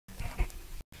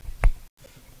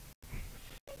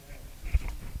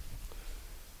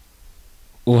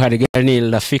Uhali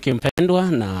gani rafiki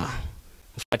mpendwa na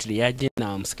mfuatiliaji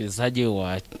na msikilizaji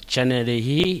wa channel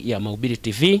hii ya Mahubiri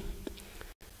TV.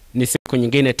 Ni siku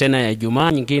nyingine tena ya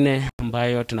Ijumaa nyingine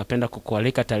ambayo tunapenda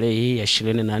kukualika tarehe hii ya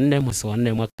 24 mwezi wa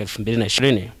 4 mwaka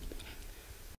 2020.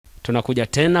 Tunakuja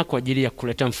tena kwa ajili ya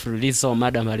kuleta mfululizo wa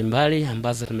mada mbalimbali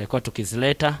ambazo tumekuwa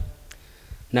tukizileta.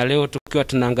 Na leo tukiwa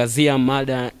tunaangazia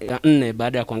mada ya 4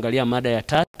 baada ya kuangalia mada ya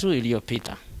 3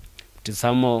 iliyopita.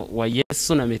 Mtazamo wa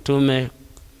Yesu na mitume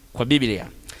kwa Biblia.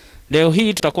 Leo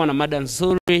hii tutakuwa na mada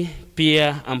nzuri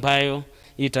pia ambayo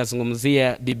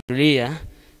itazungumzia Biblia,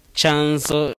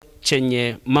 chanzo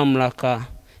chenye mamlaka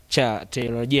cha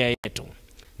teolojia yetu.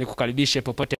 Nikukaribishe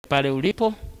popote pale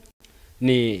ulipo.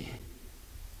 Ni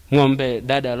muombe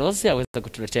dada Rose aweze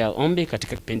kutuletea ombi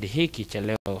katika kipindi hiki cha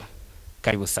leo.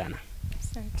 Karibu sana.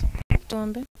 Asante.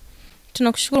 Tuombe.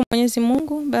 Tunakushukuru Mwenyezi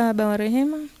Mungu, Baba wa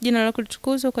rehema, jina lako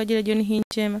litukuzwe kwa ajili ya jioni hii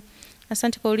njema.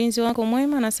 Asante kwa ulinzi wako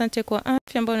mwema na asante kwa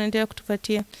afya ambayo unaendelea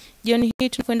kutupatia. Jioni hii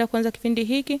tunakwenda kuanza kipindi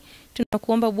hiki,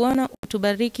 tunakuomba Bwana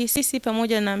utubariki sisi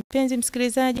pamoja na mpenzi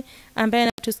msikilizaji ambaye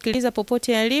anatusikiliza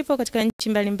popote alipo katika nchi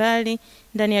mbalimbali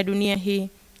ndani ya dunia hii.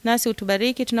 Nasi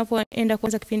utubariki tunapoenda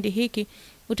kuanza kipindi hiki,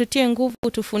 ututie nguvu,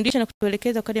 utufundishe na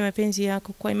kutuelekeza kwa mapenzi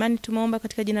yako. Kwa imani tumeomba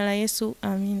katika jina la Yesu.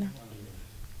 Amina.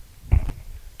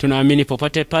 Tunaamini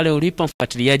popote pale ulipo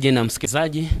mfuatiliaji na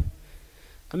msikilizaji,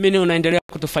 amini unaendelea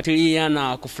kutufuatilia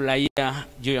na kufurahia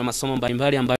juu ya masomo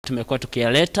mbalimbali ambayo tumekuwa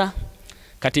tukiyaleta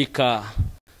katika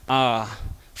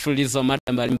mfululizo mada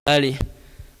mbalimbali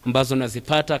ambazo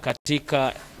unazipata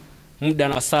katika muda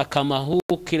na saa kama huu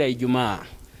kila Ijumaa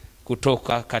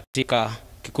kutoka katika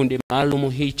kikundi maalum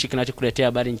hichi kinachokuletea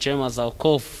habari njema za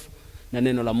wokovu na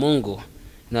neno la Mungu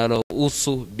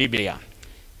linalohusu Biblia.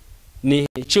 Ni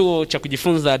chuo cha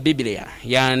kujifunza Biblia,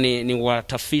 yani ni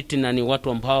watafiti na ni watu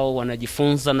ambao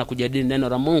wanajifunza na kujadili neno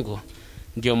la Mungu.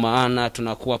 Ndio maana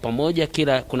tunakuwa pamoja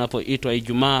kila kunapoitwa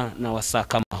Ijumaa na wasaa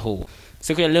kama huu.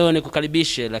 Siku ya leo ni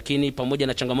kukaribishe, lakini pamoja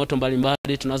na changamoto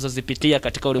mbalimbali tunazozipitia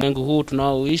katika ulimwengu huu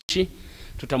tunaoishi,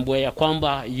 tutambue ya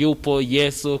kwamba yupo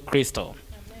Yesu Kristo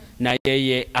na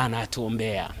yeye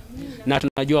anatuombea. Na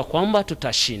tunajua kwamba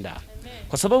tutashinda.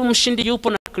 Kwa sababu mshindi yupo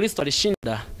na Kristo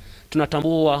alishinda,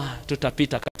 tunatambua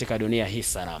tutapita katika dunia hii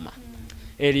salama.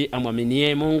 Eli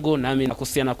amwaminie Mungu, nami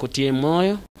nakusia na kutia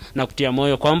moyo na kutia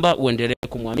moyo kwamba uendelee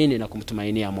kumwamini na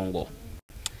kumtumainia Mungu.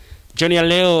 Jioni ya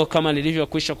leo kama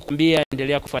nilivyokwisha kukuambia,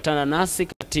 endelea kufuatana nasi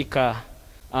katika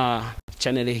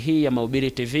channel hii ya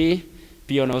Mahubiri TV.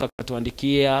 Pia unaweza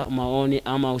kutuandikia maoni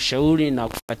ama ushauri na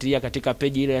kufuatilia katika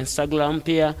page ile ya Instagram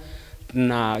pia,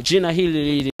 na jina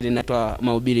hili linaitwa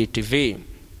Mahubiri TV.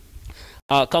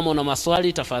 Kama una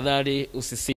maswali tafadhali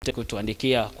usisite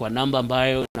kutuandikia kwa namba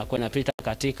ambayo inakuwa inapita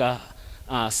katika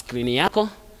screen yako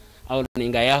au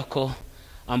runinga yako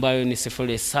ambayo ni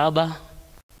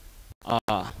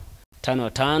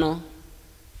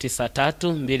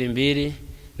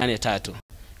 0755932283.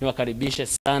 Niwakaribishe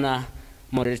sana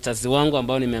moderators wangu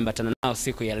ambao nimeambatana nao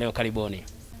siku ya leo. Karibuni.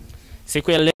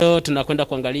 Siku ya leo tunakwenda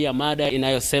kuangalia mada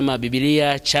inayosema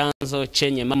Biblia, chanzo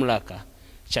chenye mamlaka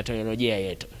cha teolojia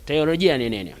yetu. Teolojia ni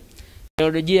nini?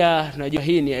 Teolojia tunajua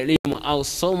hii ni elimu au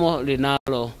somo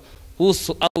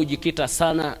linalohusu au jikita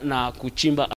sana na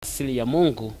kuchimba asili ya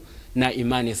Mungu na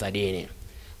imani za dini.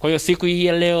 Kwa hiyo siku hii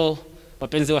ya leo,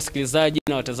 wapenzi wasikilizaji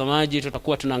na watazamaji,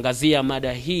 tutakuwa tunaangazia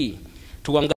mada hii.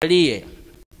 Tuangalie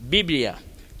Biblia,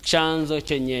 chanzo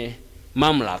chenye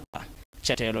mamlaka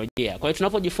cha teolojia. Kwa hiyo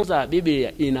tunapojifunza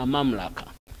Biblia ina mamlaka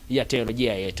ya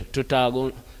teolojia yetu,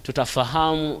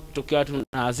 tutafahamu tukiwa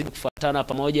tunazidi kufuatana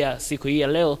pamoja siku hii ya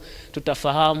leo,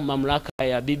 tutafahamu mamlaka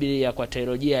ya Biblia kwa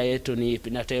teolojia yetu ni ipi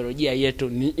na teolojia yetu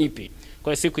ni ipi.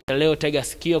 Kwa hiyo siku ya leo tega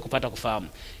sikio kupata kufahamu.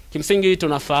 Kimsingi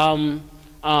tunafahamu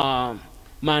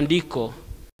maandiko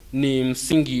ni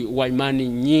msingi wa imani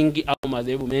nyingi au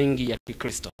madhehebu mengi ya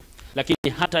Kikristo. Lakini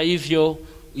hata hivyo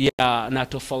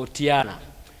yanatofautiana.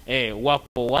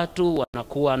 Wapo watu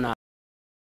wanakuwa na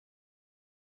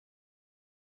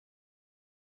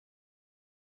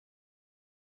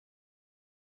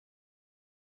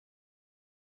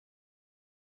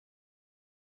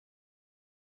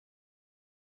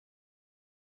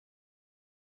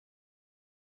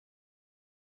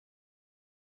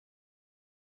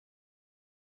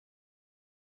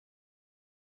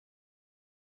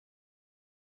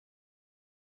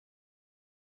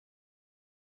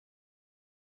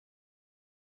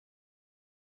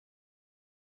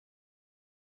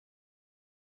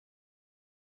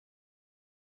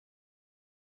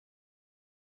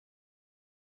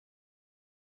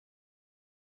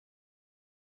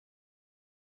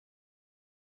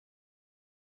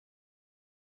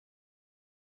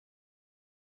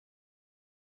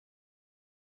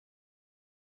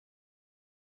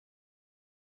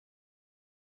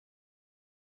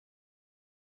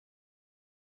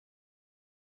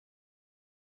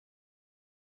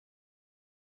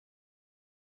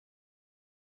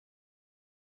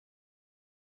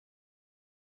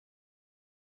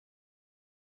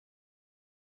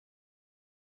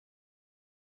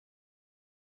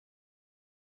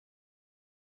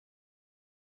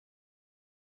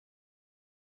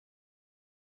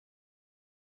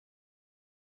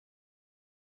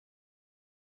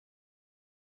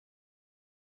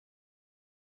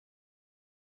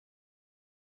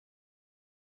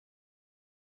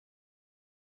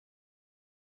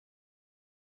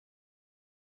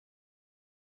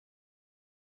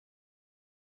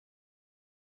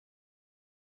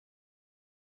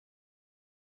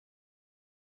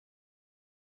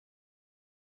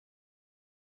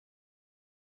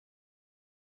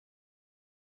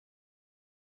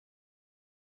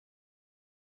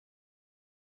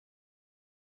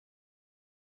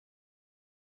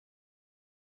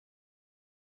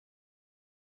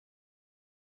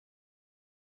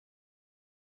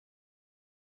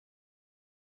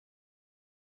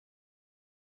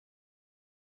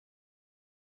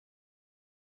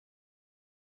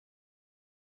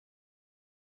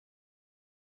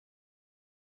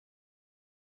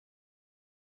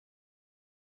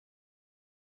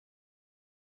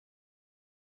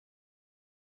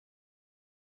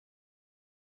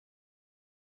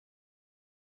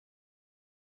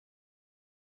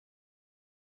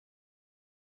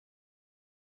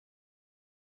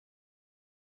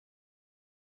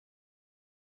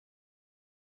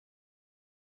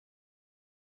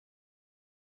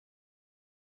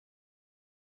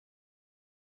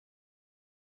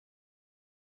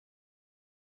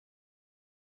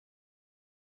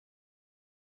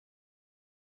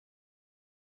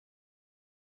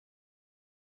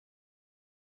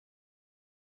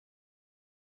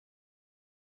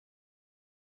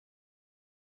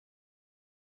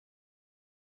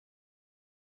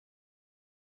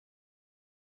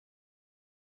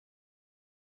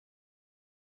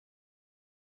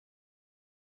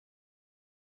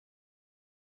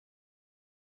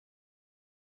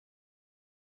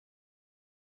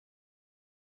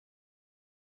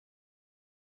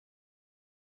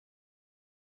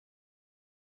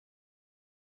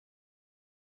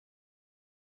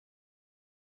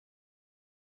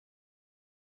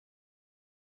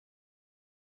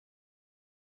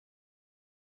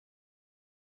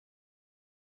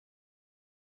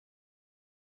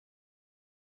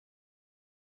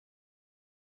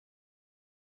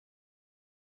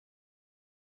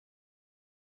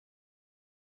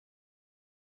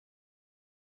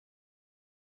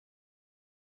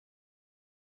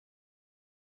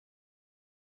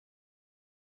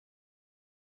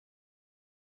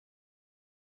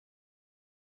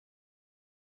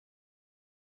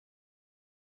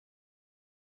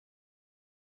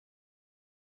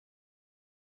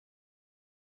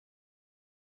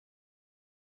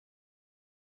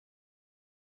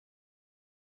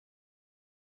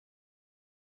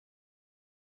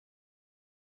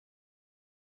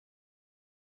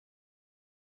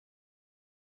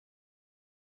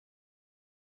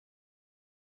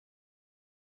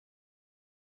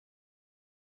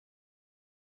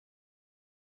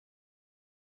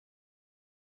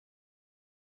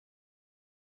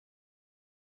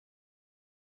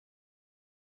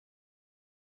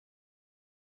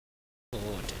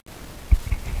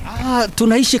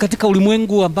Tunaishi katika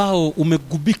ulimwengu ambao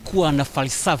umegubikwa na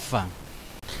falsafa.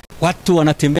 Watu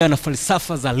wanatembea na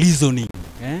falsafa za reasoning,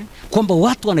 kwamba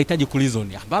watu wanahitaji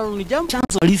kureason, ambalo ni jambo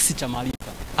chanzo halisi cha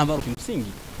maarifa ambalo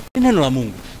kimsingi ni neno la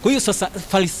Mungu. Kwa hiyo sasa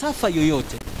falsafa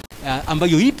yoyote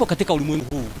ambayo ipo katika ulimwengu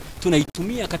huu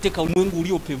tunaitumia katika ulimwengu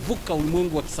uliopevuka,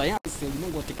 ulimwengu wa kisayansi,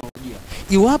 ulimwengu wa teknolojia.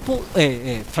 Iwapo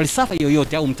falsafa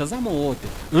yoyote au mtazamo wowote,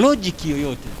 logic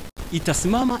yoyote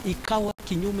itasimama ikawa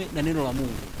kinyume na neno la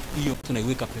Mungu, hiyo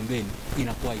tunaiweka pembeni,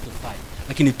 inakuwa itofai.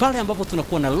 Lakini pale ambapo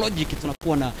tunakuwa na logic,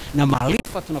 tunakuwa na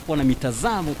maarifa, tunakuwa na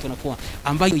mitazamo, tunakuwa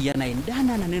ambayo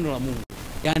yanaendana na neno la Mungu,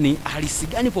 yani halisi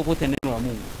gani popote neno la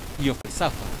Mungu, hiyo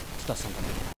falsafa tutasonga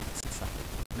mbele. Sasa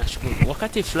nashukuru.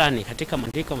 Wakati fulani katika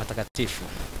maandiko matakatifu,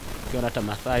 ukiona hata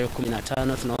Mathayo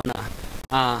 15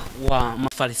 tunaona wa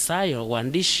mafarisayo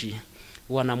waandishi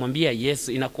wanamwambia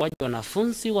Yesu, inakuwaje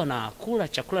wanafunzi wanakula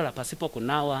chakula la pasipo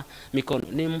kunawa mikono?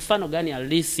 Ni mfano gani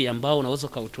halisi ambao unaweza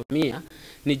kuutumia?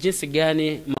 Ni jinsi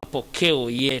gani mapokeo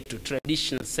yetu,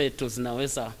 tradition zetu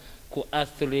zinaweza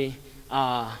kuathiri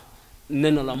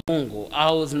neno la Mungu,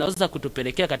 au zinaweza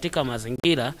kutupelekea katika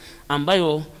mazingira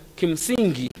ambayo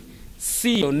kimsingi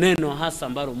sio neno hasa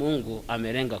ambalo Mungu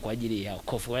amelenga kwa ajili ya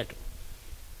wokovu wetu?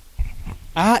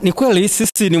 Ni kweli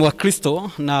sisi ni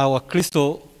Wakristo, na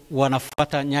Wakristo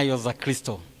wanafuata nyayo za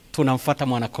Kristo. Tunamfuata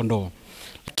mwana kondoo.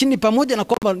 Lakini pamoja na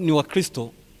kwamba ni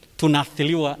Wakristo,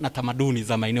 tunaathiriwa na tamaduni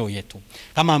za maeneo yetu.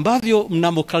 Kama ambavyo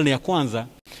mnamo karne ya kwanza,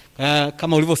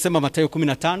 kama ulivyosema Mathayo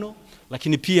 15,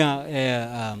 lakini pia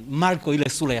Marko ile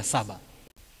sura ya 7.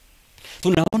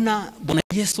 Tunaona Bwana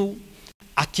Yesu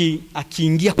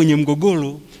akiingia kwenye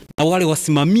mgogoro na wale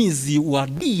wasimamizi wa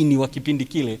dini wa kipindi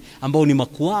kile ambao ni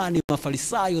makuhani,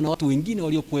 mafarisayo na watu wengine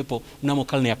waliokuwepo mnamo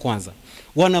karne ya kwanza.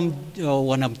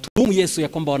 Wanamtuhumu Yesu ya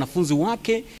kwamba wanafunzi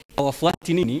wake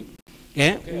hawafuati nini?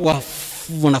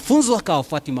 Wanafunzi wake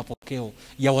hawafuati mapokeo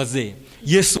ya wazee.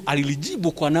 Yesu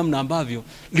alilijibu kwa namna ambavyo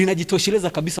linajitosheleza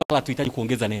kabisa, wala tuhitaji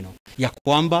kuongeza neno, ya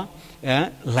kwamba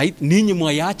ninyi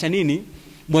mwayaacha nini?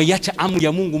 Mwayaacha amri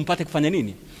ya Mungu mpate kufanya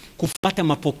nini? Kufuata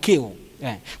mapokeo.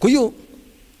 Kwa hiyo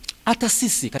hata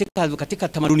sisi katika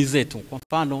tamaduni zetu, kwa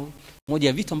mfano, moja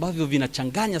ya vitu ambavyo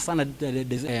vinachanganya sana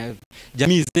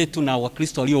jamii zetu na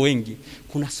Wakristo walio wengi,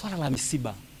 kuna swala la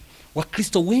misiba.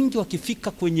 Wakristo wengi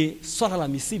wakifika kwenye swala la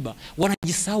misiba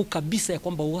wanajisahau kabisa ya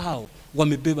kwamba wao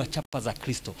wamebeba chapa za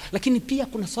Kristo. Lakini pia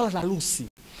kuna swala la harusi.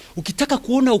 Ukitaka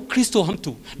kuona Ukristo wa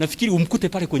mtu, nafikiri umkute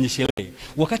pale kwenye sherehe,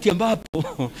 wakati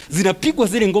ambapo zinapigwa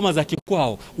zile ngoma za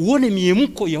kikwao, uone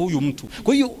miemko ya huyu mtu.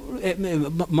 Kwa hiyo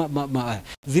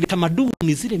zile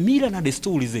tamaduni, zile mila na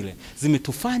desturi zile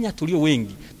zimetufanya tulio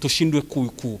wengi tushindwe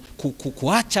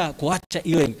kuacha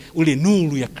ile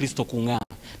nuru ya Kristo kung'aa,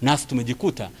 nasi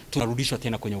tumejikuta tunarudishwa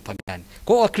tena kwenye upagani.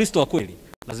 Kwa hiyo Wakristo wa kweli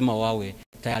lazima wawe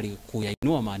tayari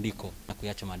kuyainua maandiko na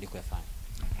kuyacha maandiko yafanye.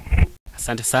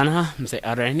 Asante sana Mzee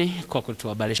Areni kwa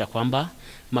kutuhabarisha kwamba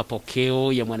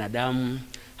mapokeo ya mwanadamu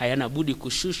hayana budi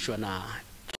kushushwa na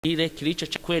kile kilicho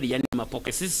cha kweli, yani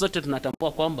mapokeo. Sisi sote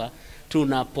tunatambua kwamba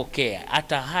tunapokea.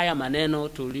 Hata haya maneno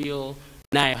tulio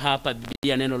nayo hapa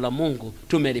Biblia, neno la Mungu,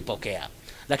 tumelipokea.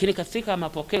 Lakini katika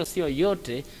mapokeo sio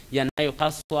yote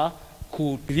yanayopaswa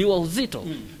kutiliwa uzito.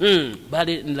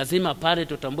 Bali lazima pale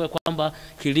tutambue kwamba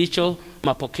kilicho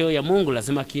mapokeo ya Mungu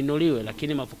lazima kiinuliwe,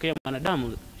 lakini mapokeo ya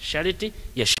mwanadamu sharti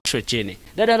yashushwe chini.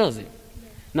 Dada Rozi,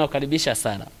 nakukaribisha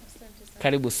sana.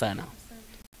 Karibu sana.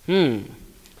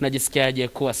 Unajisikiaje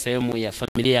kuwa sehemu ya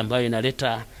familia ambayo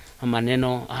inaleta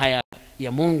maneno haya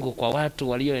ya Mungu kwa watu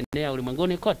walioenea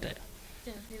ulimwenguni kote?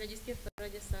 Ninajisikia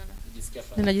faraja sana.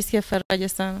 Ninajisikia faraja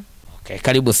sana. Okay,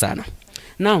 karibu sana.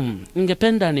 Naam,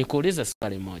 ningependa nikuulize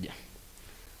swali moja.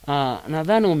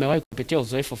 Nadhani umewahi kupitia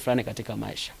uzoefu fulani katika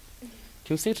maisha.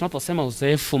 Kimsingi tunaposema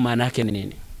uzoefu maana yake ni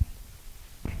nini?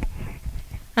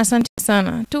 Asante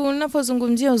sana.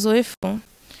 Tunapozungumzia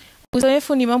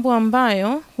uzoefu ni mambo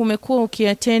ambayo umekuwa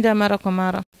ukiyatenda mara kwa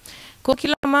mara. Kwa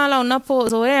kila mara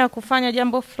unapozoea kufanya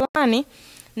jambo fulani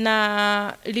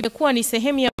na limekuwa ni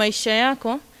sehemu ya maisha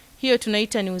yako, hiyo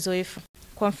tunaita ni uzoefu.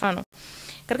 Kwa mfano,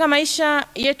 katika maisha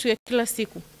yetu ya kila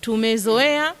siku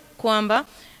tumezoea kwamba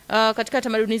katika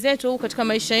tamaduni zetu au katika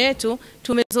maisha yetu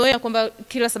tumezoea kwamba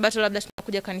kila Sabato labda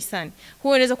tunakuja kanisani.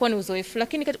 Huo unaweza kuwa ni uzoefu,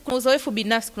 lakini kuna uzoefu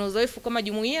binafsi, kuna uzoefu kama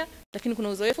jumuiya, lakini kuna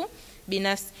uzoefu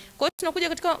binafsi. Kwa hiyo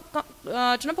tunakuja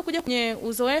tunapokuja kwenye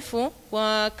uzoefu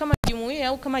kama jumuiya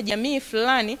au kama jamii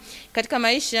fulani katika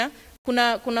maisha,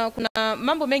 kuna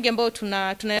mambo mengi ambayo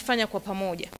tunayafanya kwa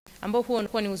pamoja, ambao huo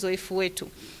unakuwa ni uzoefu wetu.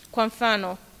 Kwa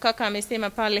mfano, kaka amesema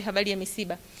pale habari ya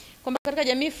misiba. kwamba katika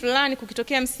jamii fulani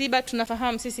kukitokea msiba,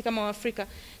 tunafahamu sisi kama Waafrika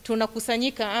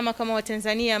tunakusanyika, ama kama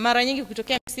Watanzania mara nyingi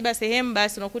kukitokea msiba sehemu,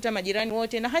 basi unakuta majirani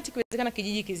wote na hata kiwezekana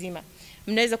kijiji kizima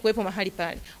mnaweza kuwepo mahali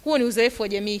pale. Huo ni uzoefu wa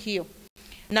jamii hiyo.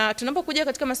 Na tunapokuja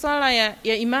katika masuala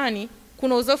ya imani,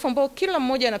 kuna uzoefu ambao kila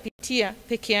mmoja anapitia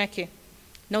peke yake.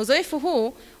 Na uzoefu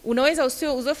huu unaweza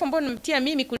usio uzoefu ambao nimepitia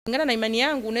mimi kulingana na imani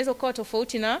yangu, unaweza kuwa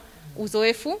tofauti na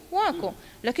uzoefu wako.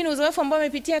 Lakini uzoefu ambao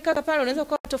amepitia kaka pale unaweza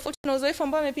kuwa tofauti na uzoefu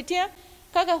ambao amepitia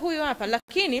kaka huyu hapa.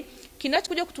 Lakini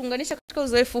kinachokuja kutuunganisha katika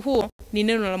uzoefu huo ni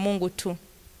neno la Mungu tu.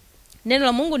 Neno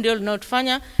la Mungu ndio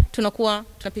linalotufanya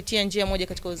tunapitia njia moja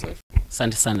katika uzoefu.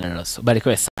 Asante sana Rosso.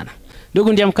 Barikiwe sana.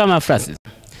 Ndugu ndiye mkama Francis.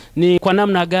 Ni kwa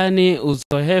namna gani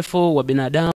uzoefu wa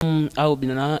binadamu au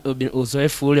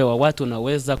uzoefu ule wa watu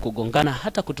unaweza kugongana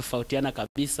hata kutofautiana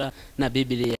kabisa na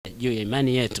Biblia juu ya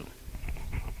imani yetu?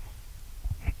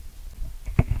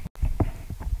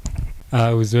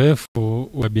 Uzoefu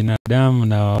wa binadamu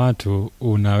na wa watu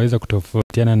unaweza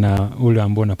kutofautiana na ule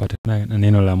ambao unapatana na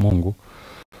neno la Mungu.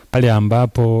 Pale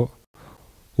ambapo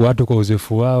watu kwa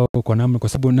uzoefu wao kwa namna, kwa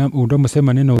sababu ndio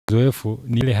msema neno uzoefu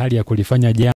ni ile hali ya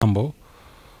kulifanya jambo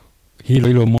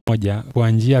hilo moja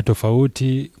kwa njia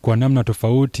tofauti, kwa namna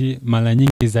tofauti, mara nyingi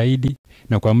zaidi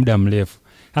na kwa muda mrefu.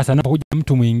 Hasa anapokuja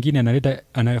mtu mwingine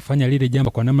anafanya lile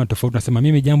jambo kwa namna tofauti, nasema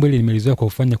mimi jambo hili nimelizoea kwa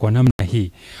kufanya kwa namna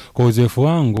hii. Kwa uzoefu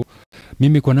wangu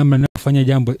mimi kwa namna ninafanya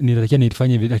jambo nilitakiwa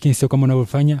nilifanye hivi, lakini sio kama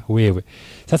unavyofanya wewe.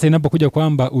 Sasa inapokuja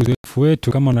kwamba uzoefu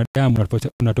wetu kama wanadamu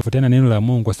unatofautiana neno la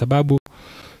Mungu, kwa sababu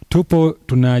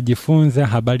tunajifunza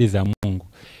habari za Mungu.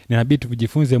 Inabidi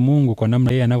tujifunze Mungu kwa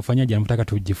namna yeye anavyofanyaje, anataka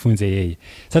tujifunze yeye.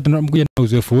 Sasa tunapokuja na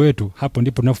uzoefu wetu, hapo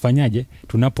ndipo tunafanyaje,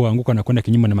 tunapoanguka na kwenda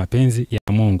kinyume na mapenzi ya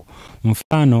Mungu.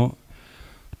 Mfano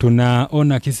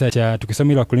tunaona kisa cha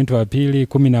tukisoma ile Wakorintho wa pili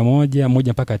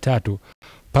 11:1-3,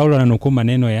 Paulo ananukuu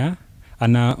maneno ya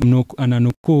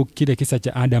ananukuu kile kisa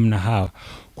cha Adam na Hawa,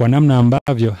 kwa namna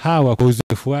ambavyo Hawa kwa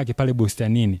uzoefu wake pale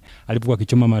bustanini alipokuwa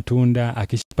akichoma matunda,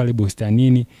 akiishi pale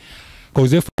bustanini, kwa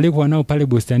uzoefu alikuwa nao pale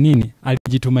bustanini,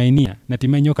 alijitumainia, na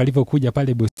hatimaye nyoka alipokuja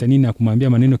pale bustanini na kumwambia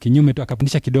maneno kinyume tu,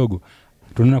 akapandisha kidogo,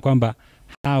 tunaona kwamba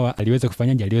Hawa aliweza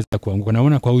kufanyaje, aliweza kuanguka.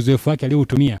 Naona kwa uzoefu wake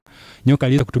aliotumia, nyoka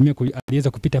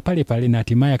aliweza kupita pale pale na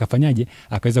hatimaye akafanyaje,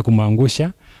 akaweza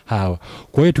kumwangusha Hawa.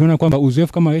 Kwa hiyo tunaona kwamba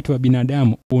uzoefu kama wetu wa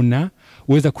binadamu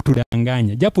unaweza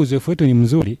kutudanganya. Japo uzoefu wetu ni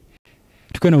mzuri,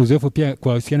 tukiwa na uzoefu pia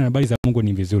kwa uhusiano na habari za Mungu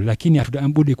ni vizuri, lakini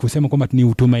hatutambudi kusema kwamba ni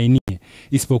utumainie.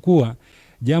 Isipokuwa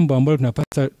jambo ambalo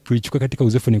tunapaswa tulichukua katika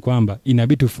uzoefu ni kwamba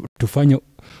inabidi tufanye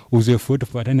uzoefu wetu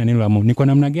kufuatana na neno la Mungu. Ni kwa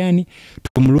namna gani?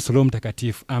 Tumruhusu Roho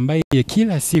Mtakatifu ambaye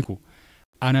kila siku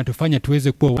anatufanya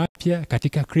tuweze kuwa wapya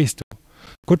katika Kristo.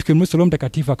 Kwa tukimruhusu Roho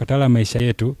Mtakatifu akatawala maisha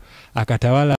yetu,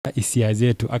 akatawala hisia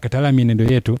zetu, akatawala mienendo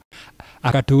yetu,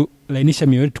 akatulainisha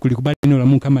mioyo yetu kulikubali neno la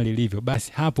Mungu kama lilivyo,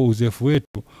 basi hapo uzoefu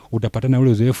wetu utapatana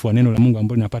ule uzoefu wa neno la Mungu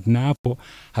ambao tunapata, na hapo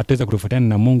hatutaweza kutofautiana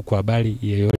na Mungu kwa habari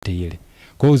yoyote ile.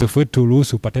 Kwa uzoefu wetu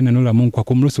ruhusu upatane na neno la Mungu kwa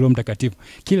kumruhusu Roho Mtakatifu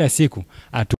kila siku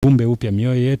atuumbe upya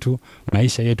mioyo yetu,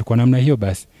 maisha yetu. Kwa namna hiyo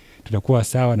basi tutakuwa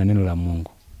sawa na neno la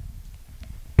Mungu.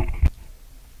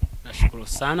 Nashukuru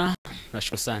sana.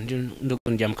 Ndugu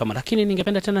Njamkama, lakini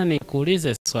ningependa tena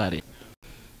nikuulize swali.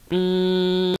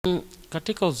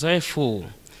 Katika uzoefu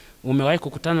umewahi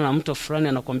kukutana na mtu fulani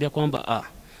anakuambia kwamba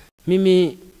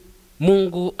mimi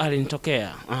Mungu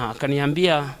alinitokea,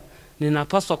 akaniambia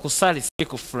ninapaswa kusali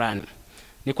siku fulani.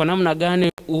 Ni kwa namna gani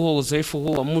huo uzoefu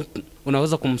huo wa mtu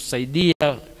unaweza kumsaidia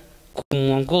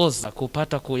kumuongoza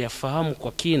kupata kuyafahamu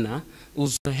kwa kina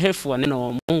uzoefu wa neno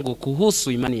wa Mungu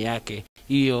kuhusu imani yake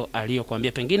hiyo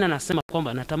aliyokuambia? Pengine anasema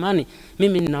kwamba natamani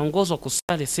mimi ninaongozwa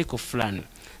kusali siku fulani,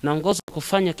 naongozwa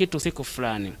kufanya kitu siku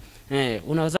fulani.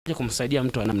 Unawezaje kumsaidia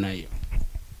mtu wa namna hiyo?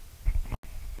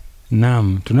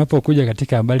 Naam, tunapokuja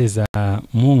katika habari za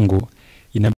Mungu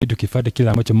inabidi tukifuate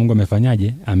kila ambacho Mungu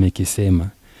amefanyaje, amekisema.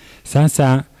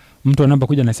 Sasa mtu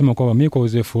anapokuja anasema kwamba mimi kwa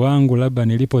uzoefu wangu labda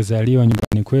nilipozaliwa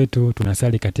nyumbani kwetu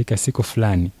tunasali katika siku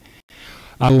fulani,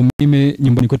 au mimi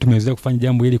nyumbani kwetu tumeweza kufanya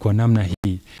jambo hili kwa namna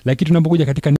hii. Lakini tunapokuja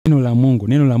katika neno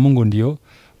la Mungu ndio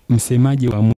msemaji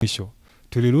wa mwisho.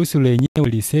 Tuliruhusu lenyewe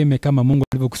liseme kama Mungu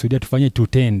alivyokusudia tufanye,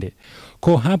 tutende.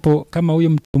 Kwa hapo kama huyo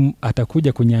mtu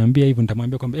atakuja kuniambia hivyo,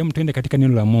 nitamwambia kwamba twende katika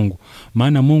neno la Mungu,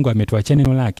 maana Mungu ametuachia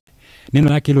neno lake. Neno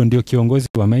lake hilo ndio kiongozi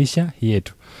wa maisha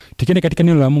yetu. Tukienda katika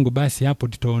neno la Mungu, basi hapo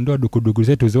tutaondoa dukuduku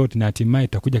zetu zote na hatimaye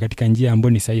tutakuja katika njia ambayo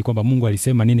ni sahihi, kwamba Mungu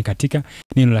alisema nini katika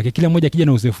neno lake. Kila mmoja akija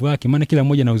na uzoefu wake, maana kila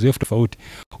mmoja na uzoefu tofauti.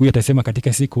 Huyu atasema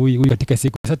katika siku, huyu katika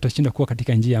siku. Sasa tutashinda kuwa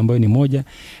katika njia ambayo ni moja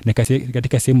na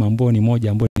katika sehemu ambayo ni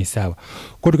moja ambayo ni sawa.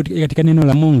 Kwa hiyo katika neno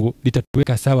la Mungu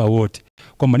litatuweka sawa wote.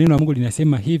 Kwa neno la Mungu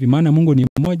linasema hivi, maana Mungu ni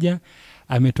mmoja,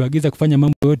 ametuagiza kufanya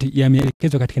mambo yote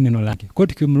yameelekezwa katika neno lake. Kwa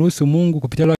hiyo tukimruhusu Mungu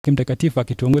kupitia Roho wake Mtakatifu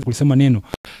akituongoza kulisoma neno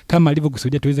kama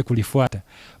alivyokusudia tuweze kulifuata,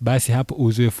 basi hapo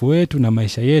uzoefu wetu na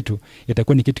maisha yetu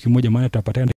yatakuwa ni kitu kimoja, maana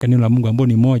tutapata katika neno la Mungu ambalo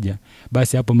ni moja.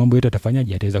 Basi hapo mambo yetu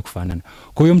yatafanyaje? Yataweza kufanana.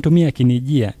 Kwa hiyo mtu mimi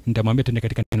akinijia, nitamwambia twende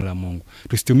katika neno la Mungu.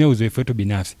 Tusitumie uzoefu wetu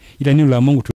binafsi, ila neno la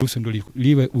Mungu turuhusu ndio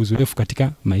liwe uzoefu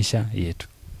katika maisha yetu.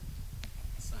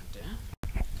 Asante.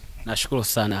 Nashukuru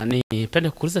sana. Nipende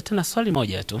kuuliza tena swali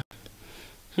moja tu.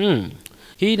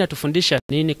 Hii inatufundisha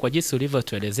nini kwa jinsi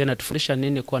ulivyotuelezea? Inatufundisha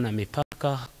nini kuwa na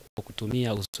mipaka kwa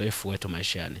kutumia uzoefu wetu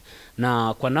maishani?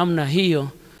 Na kwa namna hiyo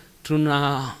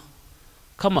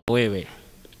kama wewe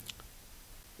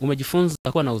umejifunza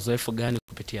kuwa na uzoefu gani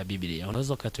kupitia Biblia?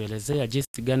 Unaweza ukatuelezea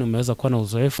jinsi gani umeweza kuwa na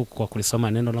uzoefu kwa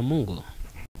kulisoma neno la Mungu?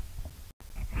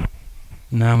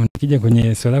 Na nikija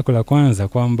kwenye swali lako la kwanza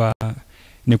kwamba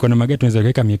ni kwa namna gani tunaweza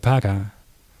kuweka mipaka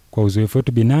kwa uzoefu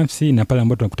wetu binafsi na pale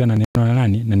ambapo tunakutana na neno la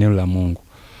nani na neno la Mungu.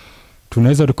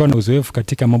 Tunaweza tukawa na uzoefu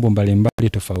katika mambo mbalimbali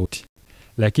tofauti.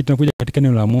 Lakini tunakuja katika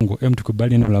neno la Mungu,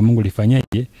 tukubali neno la Mungu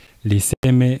lifanyaje?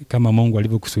 Liseme kama Mungu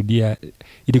alivyokusudia,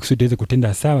 ili kusudi tuweze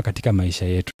kutenda sawa katika maisha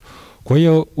yetu. Kwa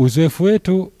hiyo uzoefu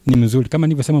wetu ni mzuri. Kama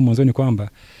nilivyosema mwanzoni kwamba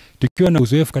tukiwa na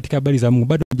uzoefu katika habari za Mungu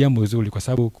bado ni jambo zuri, kwa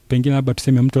sababu pengine labda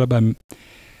tuseme mtu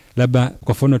labda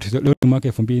kwa mfano leo ni mwaka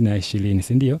 2020,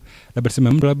 si ndio? Labda tuseme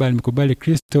mtu labda alimkubali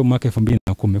Kristo mwaka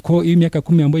 2010. Kwa hiyo hii miaka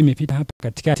 10 ambayo imepita hapa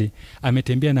katikati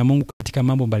ametembea na Mungu katika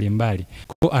mambo mbalimbali.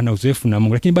 Kwa hiyo ana uzoefu na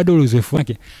Mungu, lakini bado ule uzoefu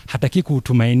wake hataki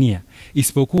kuutumainia.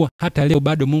 Isipokuwa hata leo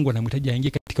bado Mungu anamhitaji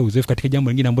aingie katika uzoefu katika jambo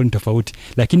lingine ambalo ni tofauti.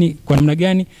 Lakini kwa namna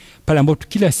gani? Pale ambapo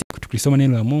kila siku tukisoma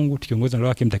neno la Mungu, tukiongozwa na Roho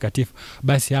wake Mtakatifu,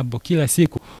 basi hapo kila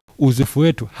siku uzoefu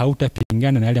wetu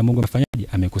hautapingana na yale ya Mungu amefanyaje,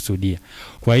 amekusudia.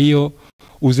 Kwa hiyo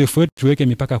uzoefu wetu tuweke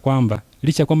mipaka kwamba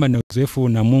licha kwamba na uzoefu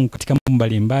na Mungu katika mambo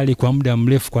mbalimbali kwa muda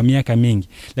mrefu, kwa miaka mingi,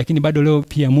 lakini bado leo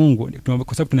pia Mungu,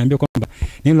 kwa sababu tunaambiwa kwamba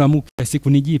neno la Mungu kila siku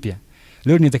ni jipya.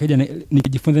 Leo ninaweza kaja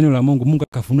nikijifunza neno la Mungu, Mungu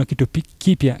akafunua kitu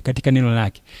kipya katika neno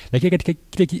lake. Lakini katika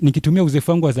kile nikitumia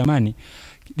uzoefu wangu wa zamani,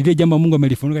 lile jambo Mungu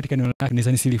amelifunua katika neno lake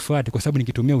naweza nisilifuate kwa sababu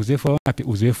nikitumia uzoefu wa wapi?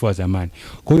 Uzoefu wa zamani.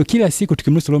 Kwa hiyo kila siku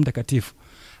tukimruhusu Roho Mtakatifu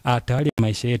atawale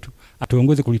maisha yetu,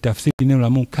 atuongoze kulitafsiri neno la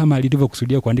Mungu kama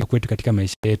alivyokusudia kuandika kwetu katika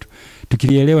maisha yetu.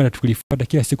 Tukilielewa na tukilifuata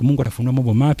kila siku, Mungu atafunua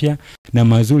mambo mapya na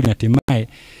mazuri, na hatimaye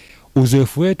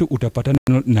uzoefu wetu utapatana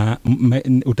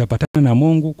na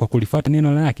Mungu kwa kulifuata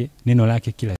neno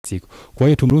lake kila siku. Kwa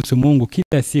hiyo tumruhusu Mungu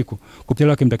kila siku kupitia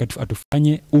Roho wake Mtakatifu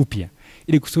atufanye upya,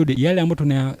 ili kusudi yale ambayo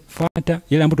tunayafuata,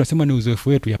 yale ambayo tunasema ni uzoefu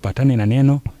wetu, yapatane na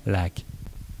neno lake.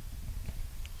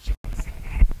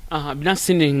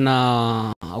 Binafsi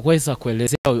ninaweza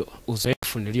kuelezea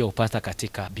uzoefu nilioupata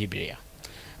katika Biblia.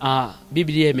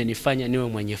 Biblia imenifanya niwe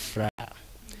mwenye furaha,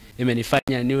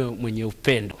 imenifanya niwe mwenye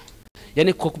upendo.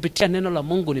 Yaani kwa kupitia neno la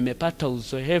Mungu nimepata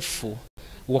uzoefu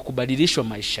wa kubadilishwa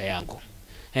maisha yangu.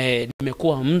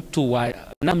 Nimekuwa mtu wa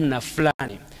namna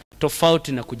fulani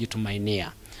tofauti na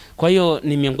kujitumainia. Kwa hiyo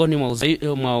ni miongoni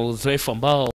mwa uzoefu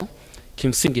ambao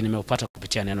kimsingi nimeupata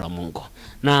kupitia neno la Mungu.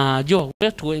 Na jua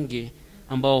wetu wengi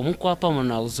ambao mko hapa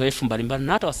mna uzoefu mbalimbali,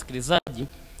 na hata wasikilizaji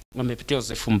wamepitia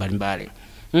uzoefu mbalimbali.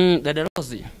 Dada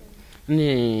Rozi,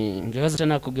 ningeweza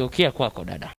tena kugeukia kwako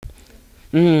dada.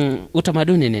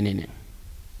 Utamaduni ni nini?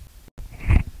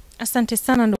 Asante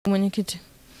sana ndugu mwenyekiti.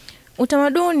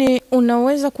 Utamaduni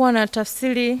unaweza kuwa na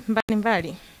tafsiri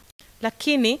mbalimbali.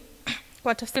 Lakini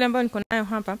kwa tafsiri ambayo niko nayo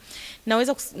hapa,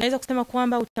 naweza kusema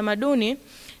kwamba utamaduni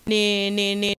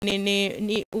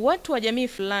ni watu wa jamii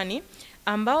fulani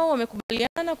ambao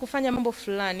wamekubaliana kufanya mambo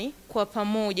fulani kwa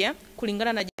pamoja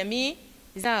kulingana na jamii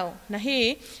zao. Na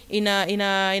hii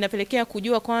inapelekea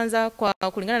kujua kwanza kwa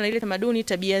kulingana na ile tamaduni,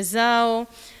 tabia zao,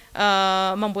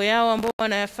 mambo yao ambao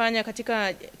wanayafanya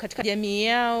katika jamii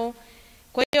yao.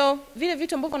 Kwa hiyo vile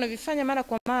vitu ambavyo wanavifanya mara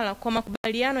kwa mara kwa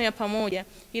makubaliano ya pamoja,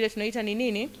 ile tunaita ni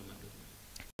nini?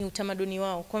 Ni utamaduni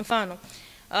wao. Kwa mfano,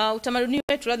 utamaduni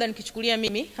wetu labda nikichukulia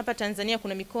mimi hapa Tanzania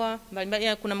kuna mikoa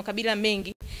mbalimbali, kuna makabila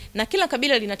mengi na kila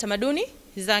kabila lina tamaduni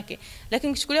zake.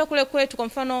 Lakini nikichukulia kule kwetu kwa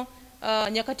mfano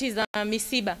nyakati za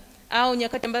misiba au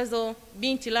nyakati ambazo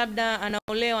binti labda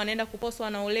anaolewa, anaenda kuposwa,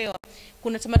 anaolewa,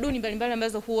 kuna tamaduni mbalimbali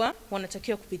ambazo huwa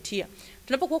wanatakiwa kupitia.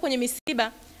 Tunapokuwa kwenye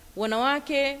misiba,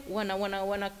 wanawake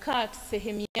wanakaa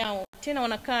sehemu yao, tena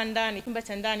wanakaa ndani, chumba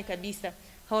cha ndani kabisa.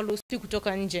 hawaruhusiwi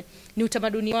kutoka nje. Ni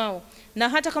utamaduni wao. Na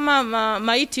hata kama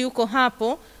maiti yuko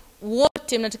hapo,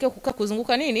 wote mnatakiwa kukaa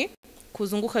kuzunguka nini?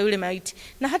 Kuzunguka yule maiti.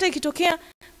 Na hata ikitokea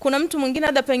kuna mtu mwingine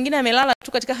hata pengine amelala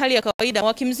tu katika hali ya kawaida,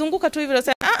 wakimzunguka tu hivyo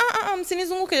wasema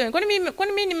msinizunguke. Kwani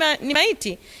mimi ni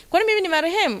maiti? Kwani mimi ni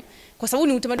marehemu? Kwa sababu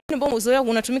ni utamaduni ambao uzoea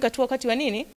unatumika tu wakati wa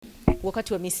nini?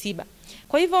 Wakati wa misiba.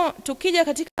 Kwa hivyo tukija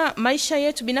katika maisha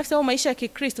yetu binafsi au maisha ya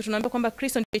Kikristo, tunaambia kwamba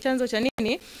Kristo ndiye chanzo cha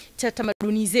nini? Cha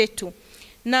tamaduni zetu.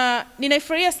 Na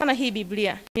ninaifurahia sana hii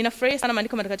Biblia. Ninafurahia sana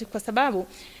maandiko matakatifu kwa sababu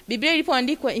Biblia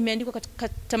ilipoandikwa imeandikwa katika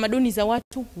tamaduni za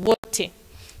watu wote.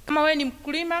 Kama wewe ni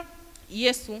mkulima,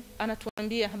 Yesu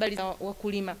anatuambia habari za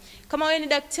wakulima. Kama wewe ni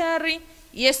daktari,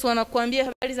 Yesu anakuambia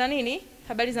habari za nini?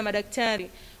 Habari za madaktari.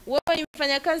 Wewe ni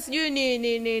mfanyakazi, sijui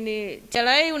ni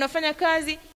TRA unafanya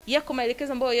kazi, yako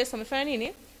maelekezo ambayo Yesu amefanya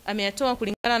nini? Ameyatoa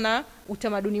kulingana na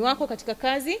utamaduni wako katika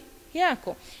kazi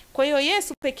yako. Kwa hiyo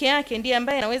Yesu peke yake ndiye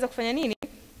ambaye anaweza kufanya nini?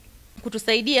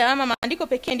 Kutusaidia, ama maandiko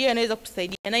pekee ndiyo yanaweza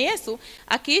kutusaidia. Na Yesu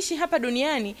akiishi hapa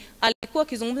duniani alikuwa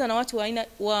akizungumza na watu wa aina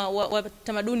wa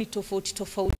tamaduni tofauti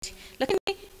tofauti. Lakini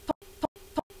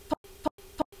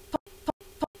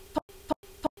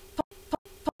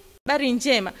habari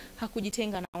njema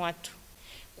hakujitenga na watu.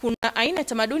 Kuna aina ya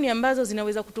tamaduni ambazo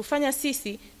zinaweza kutufanya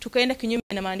sisi tukaenda kinyume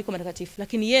na maandiko matakatifu,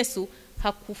 lakini Yesu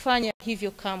hakufanya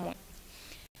hivyo kamwe.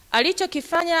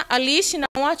 Alichokifanya, aliishi na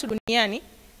watu duniani,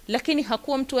 lakini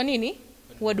hakuwa mtu wa nini?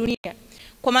 Wa dunia.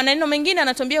 Kwa maneno mengine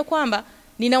anatuambia kwamba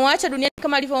ninawaacha duniani,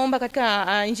 kama alivyoomba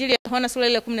katika Injili ya Yohana sura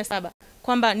ya 17,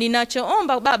 kwamba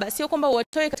ninachoomba Baba sio kwamba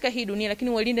uwatoe katika hii dunia,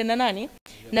 lakini walinde na nani?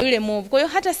 Na yule mwovu. Kwa hiyo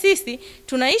hata sisi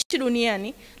tunaishi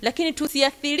duniani, lakini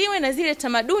tusiathiriwe na zile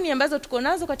tamaduni ambazo tuko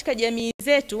nazo katika jamii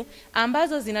zetu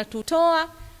ambazo zinatutoa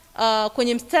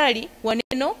kwenye mstari wa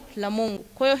neno la Mungu.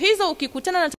 Kwa hiyo hizo,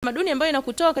 ukikutana na tamaduni ambayo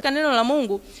inakutoa katika neno la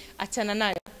Mungu, achana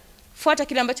nayo. Fuata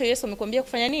kile ambacho Yesu amekwambia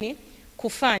kufanya nini?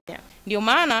 Kufanya. Ndio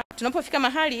maana tunapofika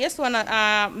mahali Yesu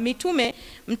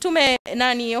mtume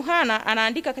Yohana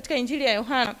anaandika katika Injili ya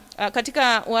Yohana,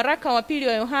 katika waraka wa pili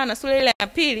wa Yohana sura ile ya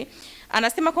 2,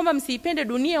 anasema kwamba msiipende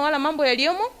dunia wala mambo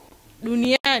yaliyomo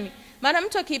duniani. Maana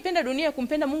mtu akiipenda dunia,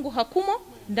 kumpenda Mungu hakumo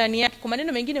ndani yake. Kwa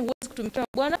maneno mengine, huwezi kutumikia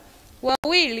Bwana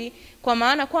wawili, kwa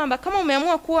maana kwamba kama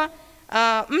umeamua kuwa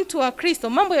mtu wa Kristo,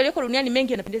 mambo yaliyoko duniani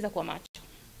mengi yanapendeza kwa macho.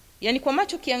 Yaani kwa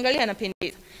macho kiangalia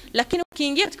yanapendeza, lakini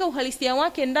ukiingia katika uhalisia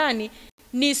wake ndani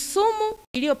ni sumu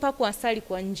iliyopakwa asali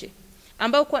kwa nje,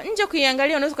 ambayo kwa nje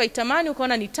ukiangalia unaweza kuitamani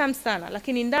ukaona ni tamu sana,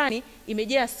 lakini ndani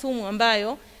imejaa sumu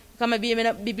ambayo kama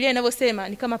Biblia inavyosema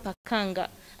ni kama pakanga,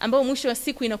 ambayo mwisho wa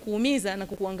siku inakuumiza na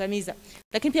kukuangamiza.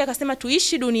 Lakini pia akasema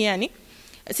tuishi duniani,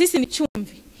 sisi ni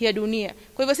chumvi ya dunia.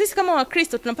 Kwa hivyo sisi kama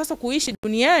Wakristo tunapaswa kuishi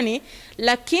duniani,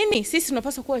 lakini sisi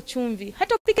tunapaswa kuwa chumvi.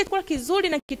 Hata upike chakula kizuri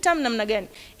na kitamu namna gani,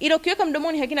 ila ukiweka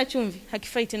mdomoni hakina chumvi,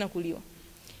 hakifai tena kuliwa.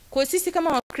 Kwa hiyo sisi kama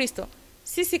Wakristo,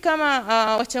 sisi kama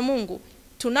wacha Mungu,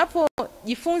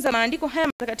 tunapojifunza maandiko haya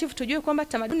matakatifu, tujue kwamba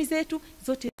tamaduni zetu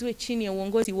zote ziwe chini ya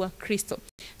uongozi wa Kristo.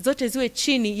 Zote ziwe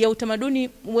chini ya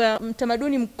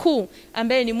mtamaduni mkuu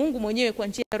ambaye ni Mungu mwenyewe kwa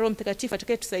njia ya Roho Mtakatifu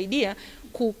atakayetusaidia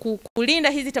kulinda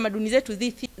hizi tamaduni zetu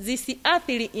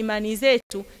zisiathiri imani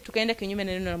zetu tukaenda kinyume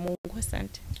na neno la Mungu.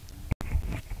 Asante.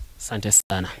 Asante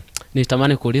sana.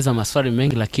 Nitamani kuuliza maswali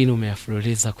mengi lakini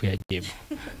umeyafululiza kuyajibu.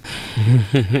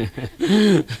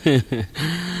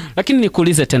 Lakini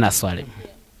nikuulize tena swali.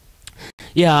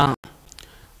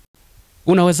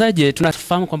 Unawezaje,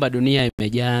 tunafahamu kwamba dunia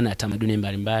imejaa na tamaduni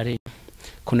mbalimbali.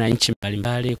 Kuna nchi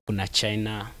mbalimbali, kuna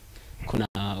China, kuna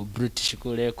British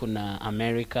kule, kuna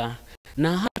Amerika,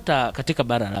 na hata katika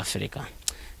bara la Afrika.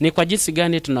 Ni kwa jinsi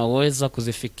gani tunaweza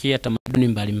kuzifikia tamaduni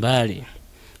mbalimbali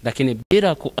lakini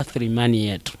bila kuathiri imani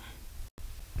yetu?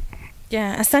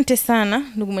 Asante sana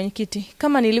ndugu mwenyekiti.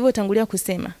 Kama nilivyotangulia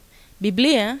kusema,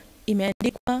 Biblia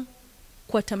imeandikwa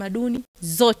kwa tamaduni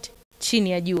zote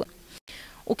chini ya jua.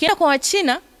 Ukienda kwa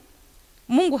Wachina,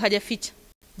 Mungu hajaficha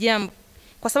jambo,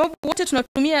 kwa sababu wote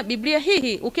tunatumia Biblia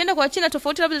hii. Ukienda kwa Wachina,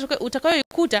 tofauti labda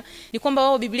utakayoikuta ni kwamba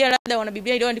wao Biblia labda wana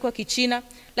Biblia iliyoandikwa Kichina,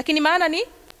 lakini maana ni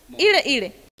ile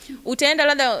ile. Utaenda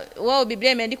labda wao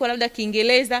Biblia imeandikwa labda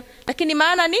Kiingereza, lakini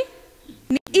maana ni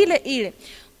ile ile.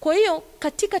 Kwa hiyo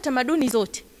katika tamaduni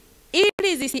zote,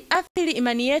 ili zisiathiri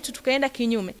imani yetu tukaenda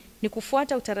kinyume, ni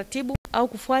kufuata utaratibu au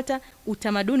kufuata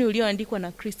utamaduni ulioandikwa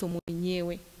na Kristo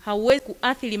mwenyewe. Hauwezi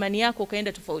kuathiri imani yako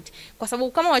kaenda tofauti. Kwa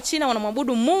sababu kama Wachina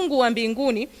wanamwabudu Mungu wa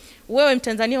mbinguni, wewe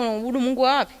Mtanzania unamwabudu Mungu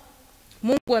wa wapi?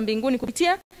 Mungu wa mbinguni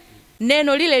kupitia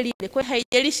neno lile lile. Kwa hiyo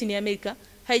haijalishi ni Amerika,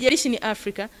 haijalishi ni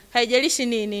Afrika, haijalishi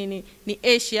ni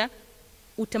Asia,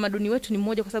 utamaduni wetu ni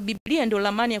mmoja, kwa sababu Biblia ndio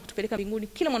ramani ya kutupeleka mbinguni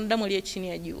kila mwanadamu aliye chini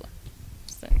ya jua.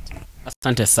 Asante.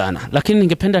 Asante sana. Lakini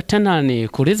ningependa tena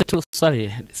nikuulize tu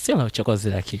swali, sio la uchokozi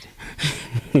lakini.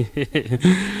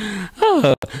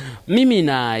 Mimi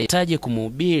nahitaji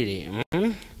kumhubiri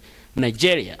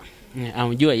Nigeria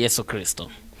amjue Yesu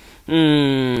Kristo.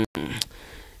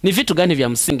 Ni vitu gani vya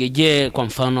msingi? Je, kwa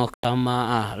mfano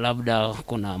kama labda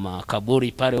kuna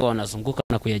makaburi pale wao wanazunguka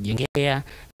na kuyajengea,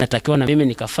 natakiwa na mimi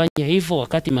nikafanya hivyo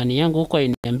wakati imani yangu huko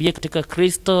iniambie katika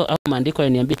Kristo, au maandiko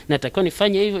yaniambie natakiwa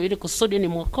nifanye hivyo ili kusudi ni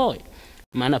mwokoe?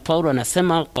 Maana Paulo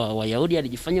anasema kwa Wayahudi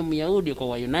alijifanya Myahudi, kwa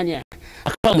Wayunani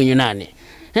akawa Myunani.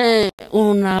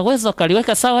 Unaweza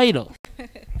kaliweka sawa hilo?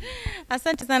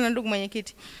 Asante sana ndugu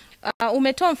mwenyekiti.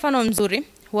 Umetoa mfano mzuri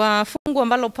wa fungu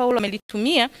ambalo Paulo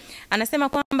amelitumia. Anasema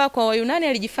kwamba kwa Wayunani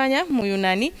alijifanya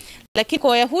Myunani, lakini kwa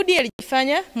Wayahudi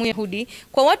alijifanya Myahudi.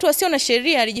 Kwa watu wasio na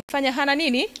sheria alijifanya hana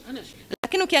nini?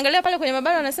 Lakini ukiangalia pale kwenye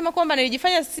mabano anasema kwamba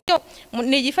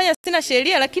nilijifanya sina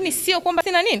sheria, lakini sio kwamba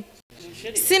sina nini?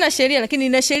 Sina sheria, lakini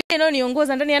nina sheria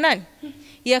inayoniongoza ndani ya nani?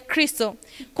 Ya Kristo.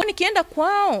 Kwa nikienda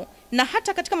kwao, na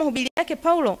hata katika mahubiri yake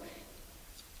Paulo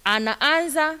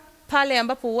anaanza pale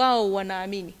ambapo wao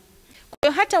wanaamini. Kwa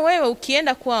hiyo hata wewe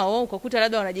ukienda kwao ukakuta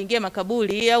labda wanajengea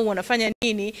makaburi au wanafanya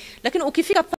nini, lakini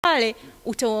ukifika pale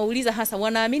utawauliza hasa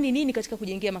wanaamini nini katika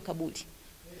kujengea makaburi.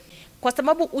 Kwa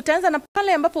sababu utaanza na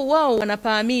pale ambapo wao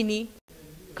wanapaamini.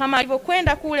 Kama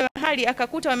alipokwenda kule mahali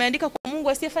akakuta wameandika kwa Mungu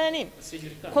asiyefanya nini?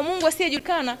 Kwa Mungu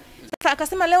asiyejulikana. Sasa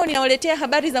akasema leo ninawaletea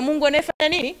habari za Mungu anayefanya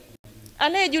nini?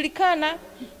 Anayejulikana.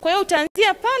 Kwa hiyo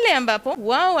utaanzia pale ambapo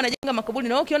wao wanajenga makaburi,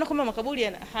 na wao ukiona kwamba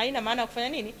makaburi haina maana ya kufanya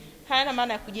nini? Haina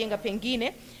maana ya kujenga,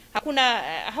 pengine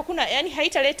hakuna yani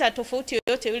haitaleta tofauti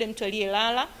yoyote yule mtu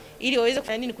aliyelala ili waweze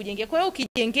kufanya nini? Kujengea. Kwa hiyo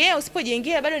ukijengea,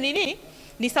 usipojengea bado ni nini?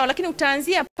 Ni sawa, lakini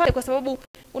utaanzia pale, kwa sababu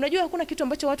unajua hakuna kitu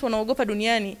ambacho watu wanaogopa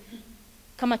duniani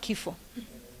kama kifo.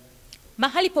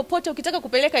 Mahali popote ukitaka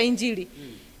kupeleka injili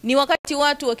ni wakati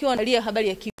watu wakiwa wanalia habari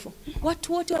ya kifo,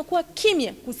 watu wote wanakuwa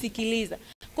kimya kusikiliza.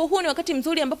 Kwa hiyo ni wakati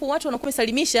mzuri ambapo watu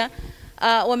wanakuwa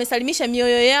wamesalimisha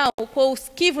mioyo yao kwa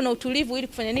usikivu na utulivu ili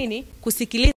kufanya nini?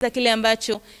 Kusikiliza kile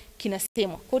ambacho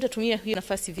kinasemwa. Kwa hiyo utatumia hiyo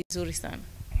nafasi vizuri sana.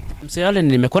 Msiale,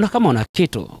 nimekuona kama una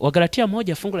kitu. Wagalatia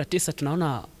 1:9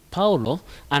 tunaona Paulo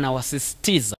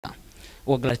anawasisitiza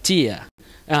Wagalatia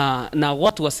na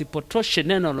watu wasipotoshe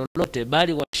neno lolote,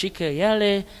 bali washike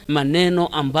yale maneno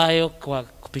ambayo kwa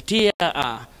kupitia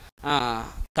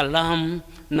kalamu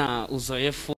na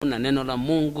uzoefu na neno la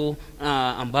Mungu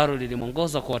ambalo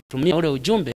lilimongoza kwa watumia ule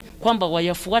ujumbe, kwamba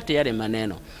wayafuate yale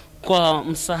maneno. Kwa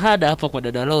msaada hapa kwa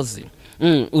dada Rozi,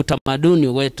 utamaduni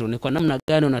wetu ni kwa namna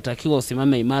gani unatakiwa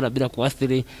usimame imara bila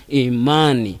kuathiri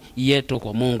imani yetu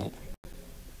kwa Mungu?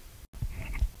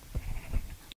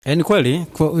 Ni kweli,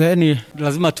 yani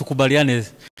lazima tukubaliane.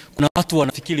 Kuna watu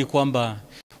wanafikiri kwamba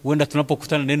huenda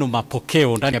tunapokutana neno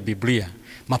mapokeo ndani ya Biblia,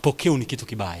 mapokeo ni kitu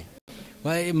kibaya.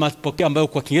 Mapokeo ambayo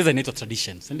kwa Kiingereza inaitwa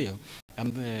traditions, ndio.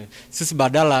 Sisi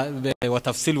badala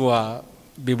watafsiri wa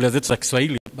Biblia zetu za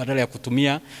Kiswahili, badala ya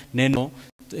kutumia neno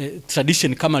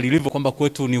tradition kama lilivyo kwamba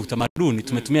kwetu ni utamaduni,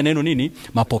 tumetumia neno nini?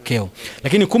 Mapokeo.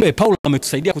 Lakini kumbe Paulo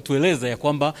ametusaidia kutueleza ya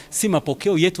kwamba si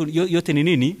mapokeo yetu yote ni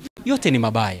nini? Yote ni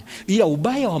mabaya. Ila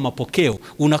ubaya wa mapokeo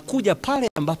unakuja pale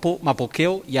ambapo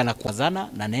mapokeo yanakwazana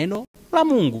na neno la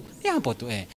Mungu. Ni hapo tu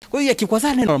Kwa hiyo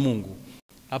yakikwazana neno la Mungu,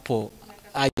 hapo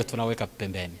hayo tunaweka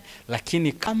pembeni.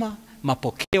 Lakini kama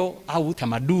mapokeo au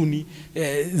tamaduni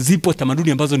zipo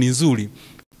tamaduni ambazo ni nzuri,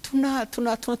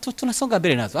 tunasonga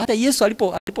mbele nazo. Hata Yesu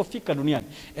alipofika duniani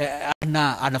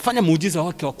anafanya muujiza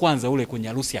wake wa kwanza ule kwenye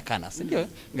harusi ya Kana, si ndio?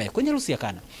 Kwenye harusi ya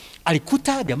Kana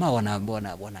alikuta jamaa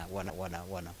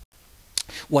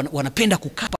wanapenda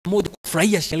kukaa pamoja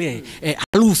kufurahia sherehe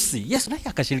harusi. Yesu naye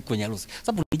akashiriki kwenye harusi,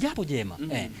 sababu ni jambo jema.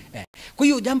 Kwa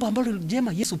hiyo jambo ambalo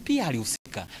jema Yesu pia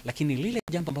alihusika, lakini lile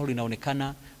jambo ambalo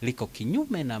linaonekana liko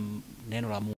kinyume na neno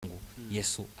la Mungu,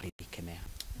 Yesu alikemea.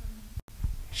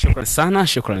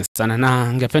 Shukrani sana.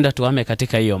 Na ningependa tuame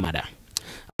katika hiyo mada.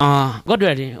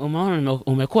 Godwell, umeona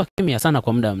umekuwa kimya sana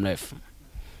kwa muda mrefu.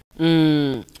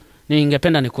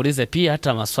 Ningependa nikuulize pia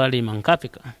hata maswali mangapi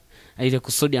ili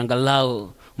kusudi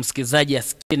angalau msikilizaji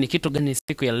asikie ni kitu gani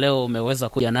siku ya leo umeweza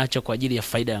kuja nacho kwa ajili ya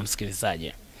faida ya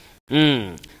msikilizaji.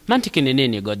 Mantiki ni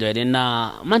nini Godwell,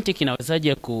 na mantiki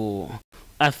inawezaje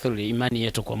kuathiri imani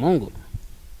yetu kwa Mungu?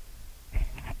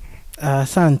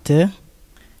 Asante.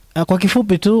 Kwa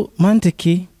kifupi tu,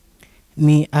 mantiki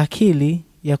ni akili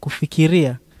ya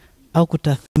kufikiria au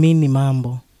kutathmini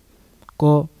mambo.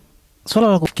 Kwa swala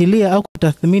la kufikiria au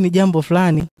kutathmini jambo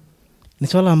fulani ni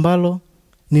swala ambalo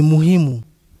ni muhimu,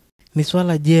 ni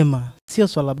swala jema, sio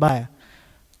swala baya.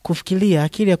 Kufikiria,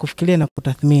 akili ya kufikiria na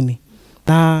kutathmini,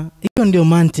 na hiyo ndio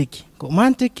mantiki. Kwa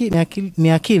mantiki ni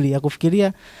akili ya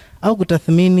kufikiria au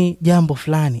kutathmini jambo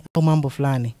fulani au mambo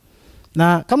fulani.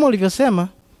 Na kama ulivyosema,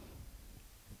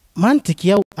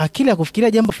 mantiki au akili ya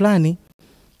kufikiria jambo fulani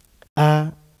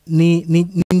ni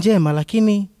njema,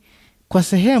 lakini kwa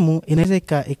sehemu inaweza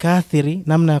ikaathiri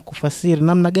namna ya kufasiri,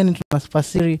 namna gani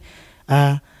tunafasiri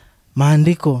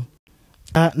maandiko.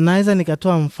 Naweza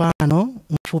nikatoa mfano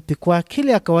mfupi. Kwa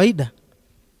akili ya kawaida,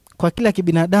 kwa akili ya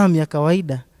kibinadamu ya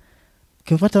kawaida,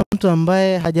 ukimfuata mtu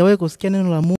ambaye hajawahi kusikia neno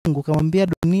la Mungu, kamwambia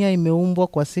dunia imeumbwa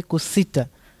kwa siku 6,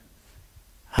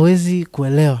 hawezi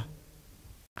kuelewa.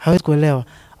 Hawezi kuelewa.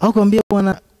 Au kumwambia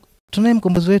Bwana, tunaye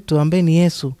mkombozi wetu ambaye ni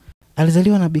Yesu,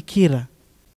 alizaliwa na bikira.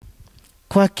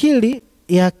 Kwa akili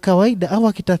ya kawaida au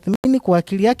akitathmini kwa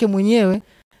akili yake mwenyewe,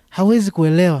 hawezi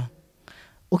kuelewa.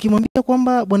 Ukimwambia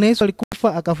kwamba Bwana Yesu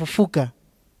alikufa akafufuka,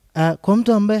 kwa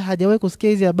mtu ambaye hajawahi kusikia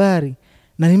hizi habari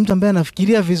na ni mtu ambaye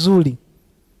anafikiria vizuri,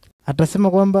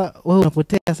 atasema kwamba wewe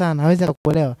unapotea sana, hawezi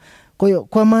kukuelewa. Kwa hiyo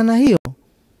kwa maana hiyo,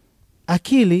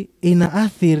 akili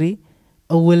inaathiri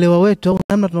uelewa wetu au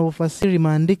namna tunavyofasiri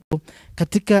maandiko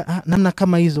katika namna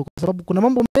kama hizo, kwa sababu kuna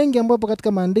mambo mengi ambayo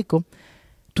katika maandiko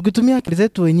tukitumia akili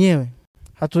zetu wenyewe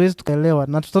hatuwezi tukaelewa,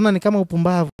 na tutaona ni kama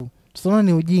upumbavu, tutaona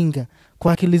ni ujinga.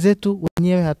 Kwa akili zetu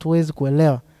wenyewe hatuwezi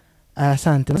kuelewa.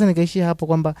 Asante. Sasa nikaishia hapo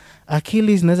kwamba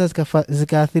akili zinaweza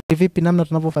zikaathiri vipi namna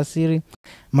tunavyofasiri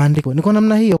maandiko. Ni kwa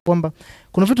namna hiyo kwamba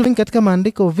kuna vitu vingi katika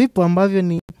maandiko vipo ambavyo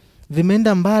ni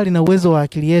vimeenda mbali na uwezo wa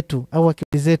akili yetu au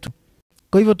akili zetu.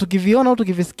 Kwa hivyo tukiviona au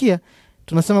tukivisikia,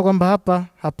 tunasema kwamba hapa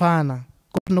hapana.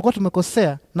 Kwa tunakuwa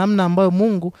tumekosea namna ambayo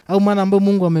Mungu au maana ambayo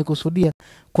Mungu amekusudia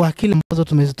kwa akili ambazo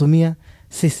tumezitumia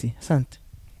sisi. Asante.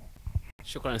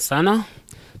 Shukrani sana.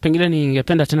 Pengine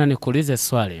ningependa tena nikuulize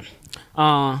swali.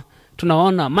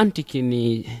 Tunaona mantiki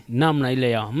ni namna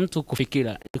ile ya mtu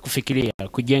kufikiria,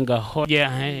 kujenga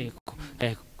hoja,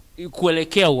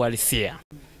 kuelekea uhalisia.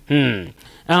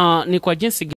 Ni kwa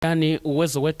jinsi gani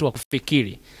uwezo wetu wa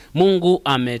kufikiri? Mungu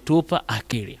ametupa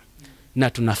akili na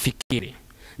tunafikiri,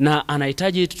 na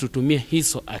anahitaji tutumie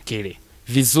hizo akili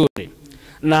vizuri.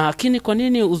 Lakini kwa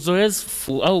nini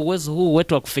uzoefu au uwezo huu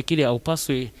wetu wa kufikiri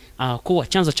haupaswi kuwa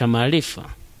chanzo cha maarifa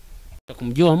ya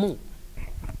kumjua Mungu?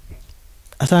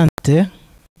 Asante.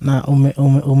 Na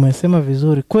umesema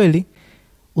vizuri. Kweli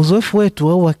uzoefu wetu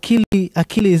au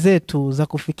akili zetu za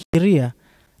kufikiria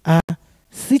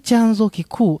si chanzo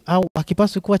kikuu au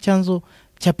hakipaswi kuwa chanzo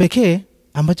cha pekee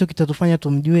ambacho kitatufanya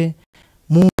tumjue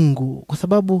Mungu, kwa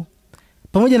sababu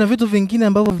pamoja na vitu vingine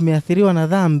ambavyo vimeathiriwa na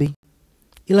dhambi,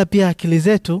 ila pia akili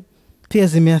zetu pia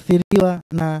zimeathiriwa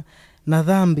na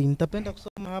dhambi. Nitapenda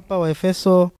kusoma hapa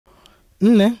Waefeso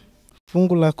 4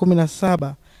 fungu la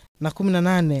 17 na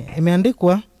 18.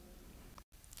 Imeandikwa,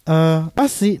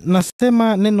 basi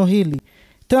nasema neno hili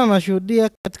tena, nashuhudia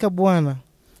katika Bwana,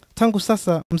 tangu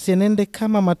sasa msienende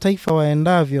kama mataifa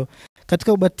waendavyo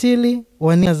katika ubatili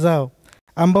wa nia zao,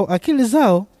 ambao akili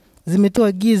zao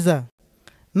zimetiwa giza,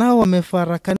 nao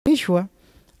wamefarakanishwa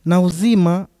na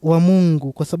uzima wa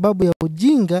Mungu kwa sababu ya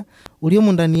ujinga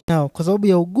uliomo ndani yao, kwa sababu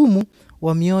ya ugumu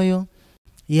wa mioyo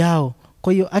yao.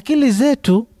 Kwa hiyo akili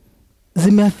zetu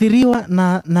zimeathiriwa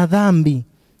na dhambi,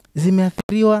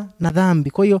 zimeathiriwa na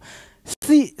dhambi. Kwa hiyo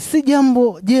si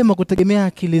jambo jema kutegemea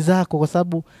akili zako, kwa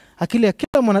sababu akili ya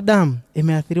kila mwanadamu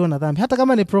imeathiriwa na dhambi. Hata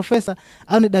kama ni profesa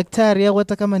au ni daktari au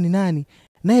hata kama ni nani,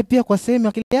 naye pia kwa sehemu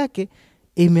akili yake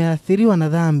imeathiriwa na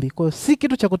dhambi. Kwa hiyo si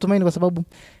kitu cha kutumaini kwa sababu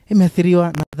imeathiriwa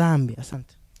na dhambi.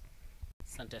 Asante.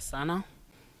 Asante sana.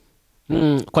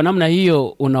 Kwa namna hiyo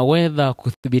unaweza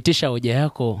kuthibitisha hoja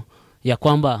yako ya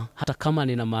kwamba hata kama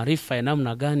nina maarifa ya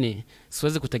namna gani,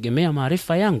 siwezi kutegemea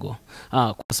maarifa yangu.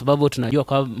 Kwa sababu tunajua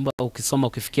kwamba ukisoma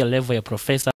ukifikia level ya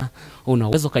profesa,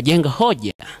 unaweza kujenga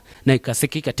hoja na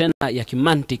ikasikika tena ya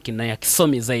kimantiki na ya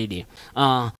kisomi zaidi.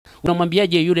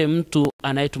 Unamwambiaje yule mtu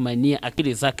anayetumainia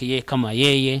akili zake yeye kama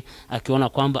yeye, akiona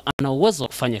kwamba ana uwezo wa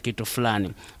kufanya kitu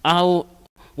fulani, au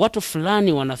watu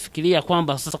fulani wanafikiria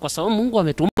kwamba sasa kwa sababu Mungu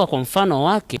ametuumba kwa mfano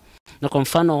wake, na kwa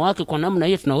mfano wake kwa namna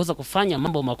hiyo tunaweza kufanya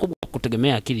mambo makubwa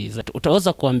kutegemea akili zetu?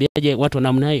 Utaweza kuambiaje watu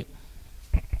namna hiyo?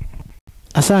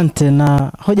 Asante.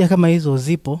 Na hoja kama hizo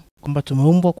zipo kwamba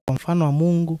tumeumbwa kwa mfano wa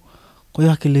Mungu, kwa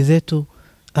hiyo akili zetu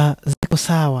ziko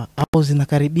sawa au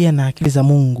zinakaribia na akili za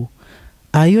Mungu.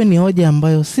 Hiyo ni hoja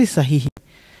ambayo si sahihi.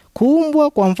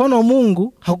 Kuumbwa kwa mfano wa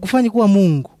Mungu hakukufanyi kuwa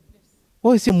Mungu.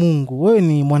 Wewe si Mungu, wewe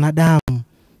ni mwanadamu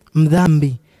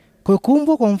mdhambi. Kwa hiyo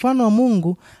kuumbwa kwa mfano wa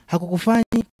Mungu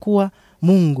hakukufanyi kuwa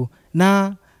Mungu.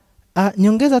 Na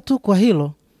nyongeza tu kwa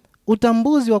hilo,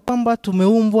 utambuzi wa kwamba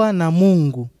tumeumbwa na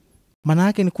Mungu, maana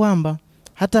yake ni kwamba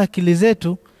hata akili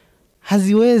zetu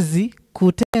haziwezi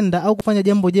kutenda au kufanya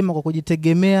jambo jema kwa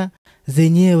kujitegemea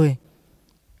zenyewe.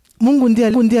 Mungu ndiye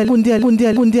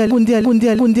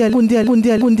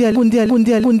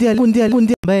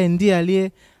ambaye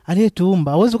ndiye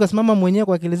aliyetuumba. Hauwezi ukasimama mwenyewe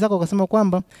kwa akili zako ukasema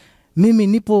kwamba mimi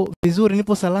nipo vizuri,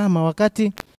 nipo salama,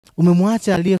 wakati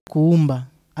umemwacha aliyekuumba,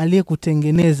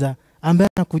 aliyekutengeneza, ambaye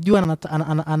anakujua,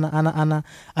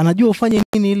 anajua ufanye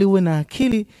nini ili uwe na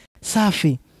akili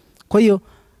safi. Kwa hiyo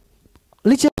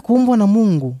licha ya kuumbwa na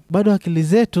Mungu, bado akili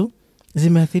zetu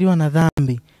zimeathiriwa na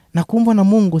dhambi. Na kuumbwa na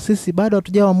Mungu, sisi bado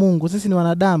hatujawa Mungu, sisi ni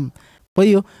wanadamu. Kwa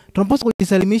hiyo tunapaswa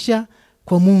kujisalimisha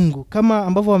kwa Mungu, kama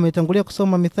ambavyo wametangulia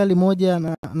kusoma Mithali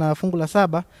 1 na fungu la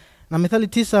 7 na Mithali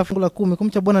 9 fungu la 10.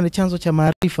 Kumcha Bwana ni chanzo cha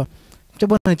maarifa, kumcha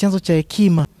Bwana ni chanzo cha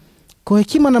hekima. Kwa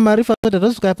hekima na maarifa zote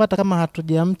tunaweza kuyapata kama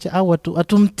hatujamcha au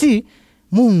hatumtii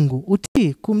Mungu.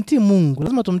 Kumtii Mungu,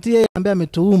 lazima tumtii yeye ambaye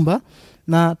ametuumba,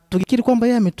 na tukikiri kwamba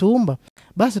yeye ametuumba,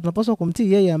 basi tunapaswa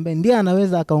kumtii yeye ambaye ndiye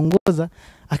anaweza akaongoza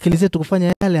akili zetu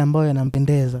kufanya yale ambayo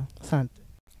yanampendeza. Asante.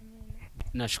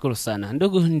 Nashukuru sana.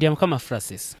 Ndugu ndiye kama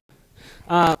Francis.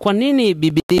 Kwa nini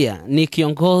Biblia ni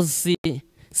kiongozi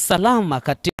salama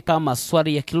katika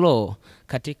maswali ya kiroho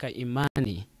katika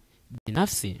imani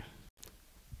binafsi?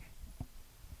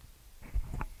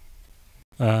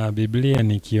 Biblia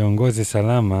ni kiongozi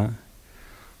salama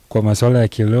kwa masuala ya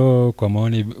kiroho, kwa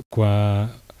maoni, kwa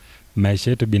maisha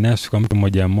yetu binafsi, kwa mtu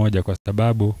mmoja mmoja, kwa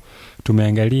sababu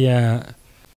tumeangalia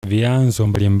vyanzo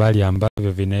mbalimbali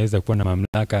ambavyo vinaweza kuwa na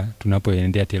mamlaka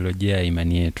tunapoendea teolojia ya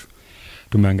imani yetu.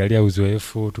 Tumeangalia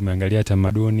uzoefu, tumeangalia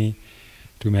tamaduni,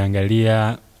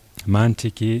 tumeangalia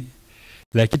mantiki,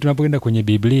 lakini tunapoenda kwenye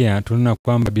Biblia tunaona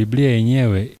kwamba Biblia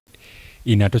yenyewe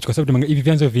inatosha, kwa sababu hivi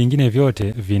vyanzo vingine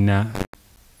vyote vina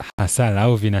hasara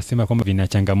au vinasema kwamba vina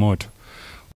changamoto.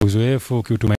 Uzoefu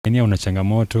ukiutumainia una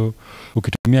changamoto,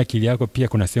 ukitumia akili yako pia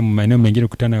kuna sehemu maeneo mengine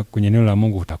ukutana kwenye neno la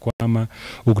Mungu utakwama.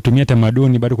 Ukitumia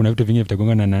tamaduni bado kuna vitu vingine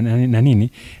vitagongana na nini?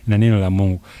 Na neno la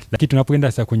Mungu. Lakini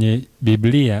tunapoenda sasa kwenye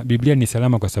Biblia, Biblia ni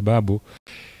salama kwa sababu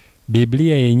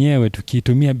Biblia yenyewe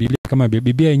tukitumia Biblia kama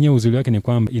Biblia yenyewe, uzuri wake ni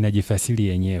kwamba inajifasiri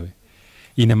yenyewe.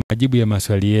 Ina majibu ya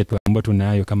maswali yetu ambayo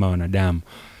tunayo kama wanadamu.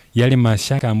 Yale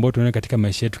mashaka ambayo tunayo katika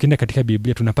maisha yetu, tukienda katika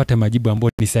Biblia tunapata majibu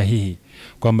ambayo ni sahihi.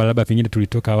 Kwamba labda pengine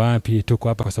tulitoka wapi, tuko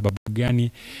hapa kwa sababu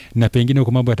gani, na pengine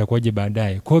huko mambo yatakuwaje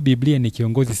baadaye. Kwa hiyo Biblia ni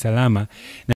kiongozi salama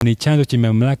na ni chanzo cha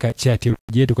mamlaka cha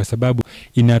teolojia yetu, kwa sababu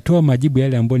inatoa majibu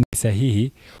yale ambayo ni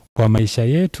sahihi kwa maisha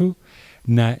yetu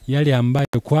na yale ambayo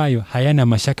kwayo hayana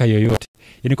mashaka yoyote.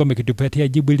 Yaani kwamba kitupatia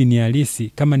jibu hili ni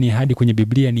halisi, kama ni ahadi kwenye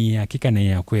Biblia ni hakika na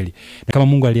ya kweli. Na kama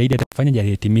Mungu aliahidi atafanya,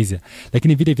 alitimiza.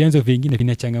 Lakini vile vyanzo vingine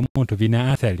vina changamoto,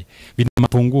 vina athari, vina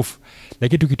mapungufu.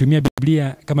 Lakini tukitumia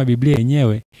Biblia kama Biblia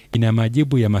yenyewe ina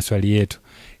majibu ya maswali yetu.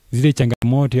 Zile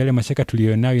changamoto, yale mashaka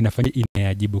tulionayo inafanya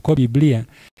inayajibu. Kwa Biblia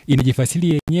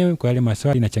inajifasiri yenyewe kwa yale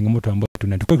maswali na changamoto ambazo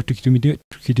tunatakuwa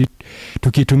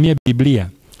tukitumia Biblia,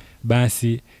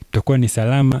 basi tutakuwa ni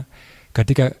salama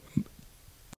katika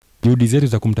juhudi zetu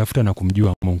za kumtafuta na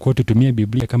kumjua Mungu. Kwa tutumie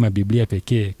Biblia kama Biblia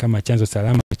pekee kama chanzo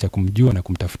salama cha kumjua na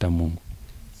kumtafuta Mungu.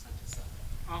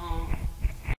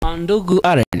 Ndugu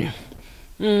Aaron,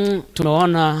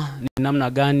 tunaona ni namna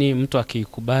gani mtu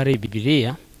akikubali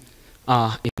Biblia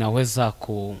inaweza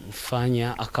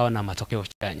kumfanya akawa na matokeo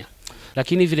chanya.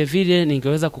 Lakini vile vile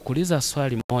ningeweza kukuuliza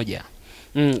swali moja.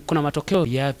 Kuna matokeo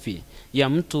yapi ya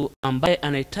mtu ambaye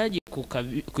anahitaji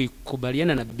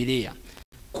kukubaliana na Biblia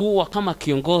kuwa kama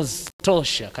kiongozi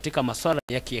tosha katika masuala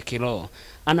yake ya kiroho?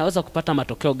 Anaweza kupata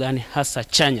matokeo gani hasa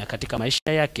chanya katika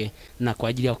maisha yake na kwa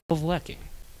ajili ya wokovu wake?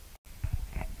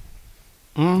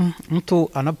 Mtu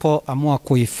anapoamua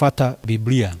kuifuata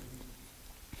Biblia,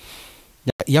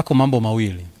 yako mambo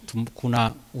mawili.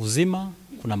 Kuna uzima,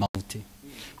 kuna mauti.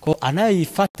 Kwa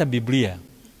anayeifuata Biblia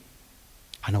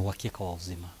ana uhakika wa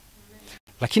uzima.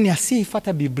 Lakini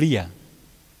asiyeifuata Biblia,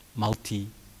 mauti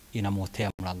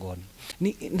inamotea mlangoni.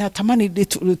 Natamani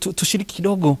tushiriki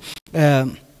kidogo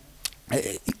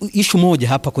ishu moja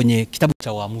hapa kwenye kitabu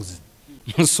cha Waamuzi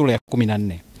sura ya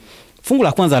 14. Fungu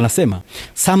la kwanza anasema,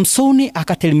 Samsoni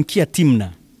akateremkia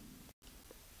Timna,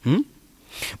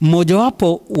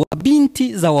 mmojawapo wa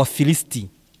binti za Wafilisti.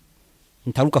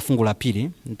 Nitaruka fungu la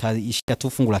pili, nitaishia tu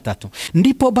fungu la 3.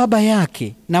 Ndipo baba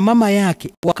yake na mama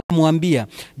yake wakamwambia,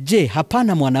 je,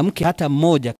 hapana mwanamke hata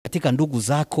mmoja katika ndugu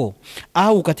zako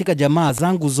au katika jamaa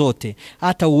zangu zote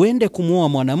hata uende kumuoa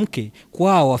mwanamke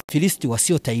kwa Wafilisti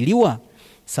wasiotailiwa?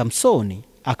 Samsoni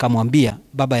akamwambia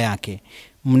baba yake,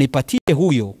 mnipatie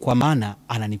huyo kwa maana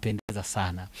ananipendeza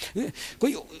sana. Kwa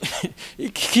hiyo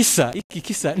hiki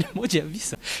kisa ni moja ya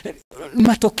visa,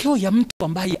 matokeo ya mtu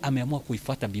ambaye ameamua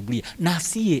kuifuata Biblia na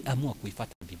asiyeamua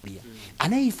kuifuata Biblia.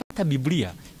 Anayeifuata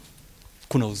Biblia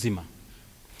kuna uzima.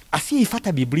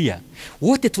 Asiyeifuata Biblia,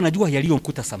 wote tunajua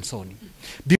yaliyomkuta Samsoni.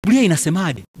 Biblia Biblia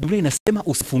inasemaje? Biblia inasema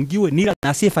usifungiwe nira na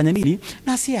asiyefanya nini?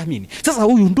 Na asiyeamini. Sasa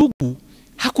huyu ndugu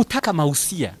hakutaka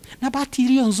mahusia, na bahati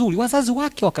iliyo nzuri wazazi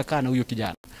wake wakakaa na huyo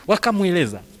kijana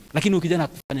wakamueleza, lakini huyo kijana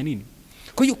hakufanya nini?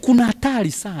 Kwa hiyo kuna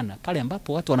hatari sana pale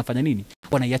ambapo watu wanafanya nini?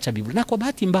 Wanaiacha Biblia. Na kwa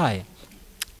bahati mbaya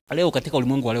leo katika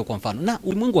ulimwengu wa leo, kwa mfano na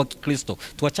ulimwengu wa Kikristo,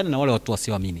 tuachane na wale watu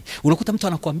wasioamini, unakuta mtu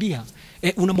anakuambia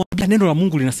unamwambia neno la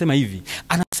Mungu linasema hivi,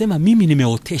 anasema mimi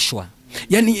nimeoteshwa,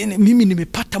 yani mimi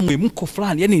nimepata mwemko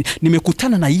fulani, yani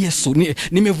nimekutana na Yesu,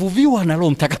 nimevuviwa na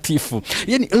Roho Mtakatifu.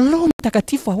 Yani Roho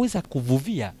Mtakatifu hawezi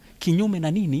kuvuvia kinyume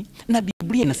na nini? Na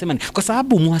Biblia inasema nini? Kwa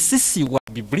sababu muasisi wa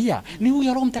Biblia ni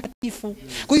huyo Roho Mtakatifu.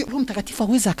 Kwa hiyo Roho Mtakatifu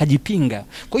hawezi akajipinga.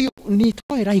 Kwa hiyo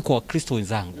nitoe rai kwa Wakristo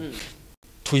wenzangu,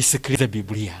 tuisikilize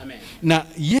Biblia. Amen. Na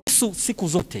Yesu siku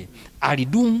zote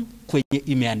alidumu kwenye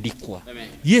imeandikwa. Amen.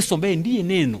 Yesu ambaye ndiye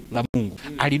neno la Mungu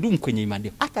alidumu kwenye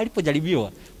imeandikwa. Hata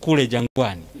alipojaribiwa kule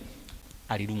jangwani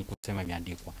alidumu kusema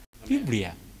imeandikwa.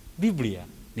 Biblia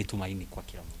ni tumaini kwa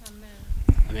kila mtu.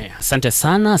 Amen. Amen.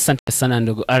 Asante sana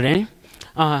ndugu Allen.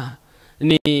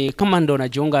 Ni kama ndo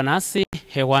unajiunga nasi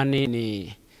hewani,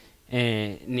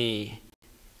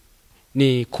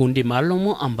 ni kundi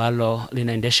maalum ambalo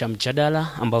linaendesha mjadala,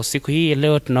 ambao siku hii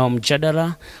leo tunao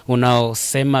mjadala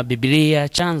unaosema Biblia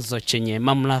chanzo chenye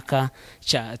mamlaka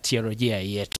cha teolojia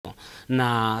yetu.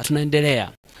 Na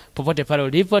tunaendelea popote pale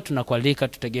ulipo, tunakualika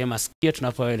tutegee masikio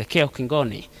tunapoelekea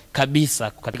ukingoni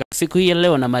kabisa katika siku hii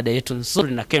leo na mada yetu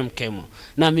nzuri na kemkemo.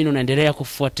 Naamini unaendelea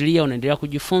kufuatilia, unaendelea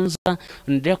kujifunza,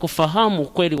 unaendelea kufahamu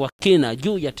ukweli wa kina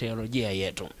juu ya teolojia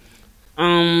yetu.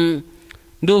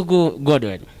 Ndugu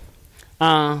Godwin,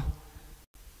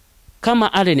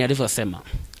 kama Allen alivyosema,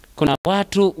 kuna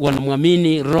watu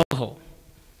wanamwamini roho.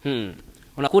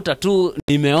 Unakuta tu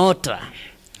nimeota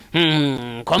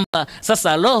kwamba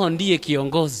sasa roho ndiye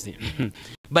kiongozi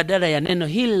badala ya neno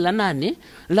hili la nani?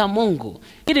 La Mungu.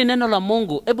 Hili neno la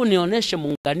Mungu, hebu nionyeshe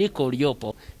muunganiko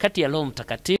uliopo kati ya Roho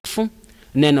Mtakatifu,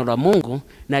 neno la Mungu,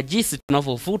 na jinsi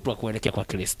tunavyovutwa kuelekea kwa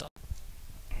Kristo.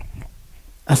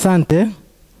 Asante.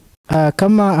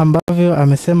 Kama ambavyo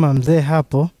amesema mzee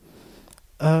hapo,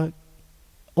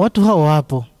 watu hao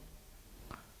wapo,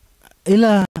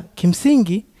 ila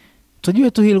kimsingi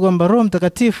tujue tu hili kwamba Roho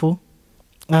Mtakatifu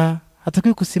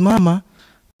hatakiwi kusimama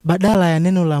badala ya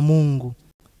neno la Mungu.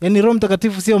 Yaani Roho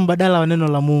Mtakatifu sio mbadala wa neno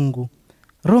la Mungu.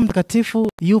 Roho Mtakatifu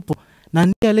yupo na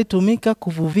ndiye alitumika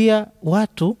kuvuvia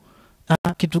watu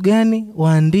kitu gani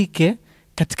waandike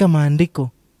katika maandiko,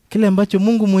 kile ambacho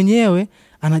Mungu mwenyewe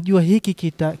anajua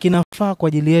hiki kinafaa kwa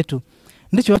ajili yetu,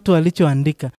 ndicho watu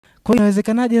walichoandika. Kwa hiyo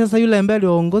inawezekanaje sasa yule ambaye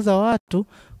aliwaongoza watu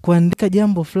kuandika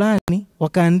jambo fulani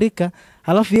wakaandika,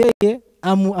 halafu yeye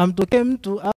amtokee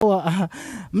mtu au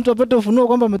mtu apate ufunuo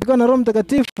kwamba ametoka na Roho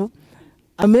Mtakatifu,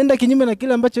 ameenda kinyume na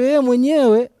kile ambacho yeye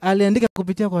mwenyewe aliandika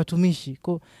kupitia kwa watumishi?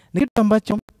 Kwa ni kitu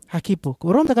ambacho hakipo.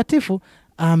 Kwa Roho Mtakatifu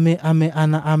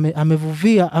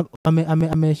amevuvia,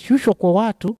 ameshushwa kwa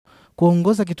watu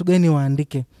kuongoza kitu gani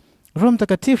waandike. Roho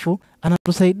Mtakatifu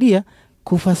anatusaidia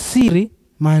kufasiri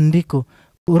maandiko.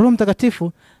 Roho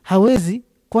Mtakatifu hawezi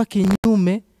kwa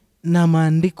kinyume na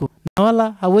maandiko, na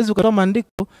wala hawezi ukatoa maandiko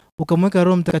ukamweka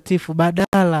Roho Mtakatifu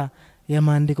badala ya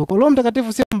maandiko. Kwa Roho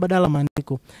Mtakatifu sio mbadala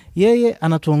maandiko. Yeye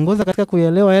anatuongoza katika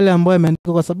kuelewa yale ambayo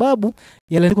yameandikwa kwa sababu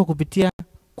yaliandikwa kupitia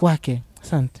kwake.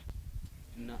 Asante.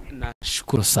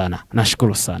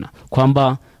 Nashukuru sana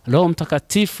kwamba Roho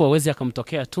Mtakatifu hawezi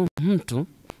akamtokea tu mtu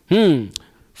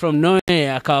from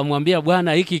nowhere akamwambia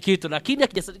Bwana hiki kitu, lakini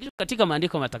akijasadikishwa katika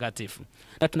maandiko matakatifu.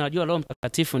 Na tunajua Roho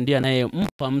Mtakatifu ndiye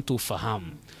anayempa mtu ufahamu.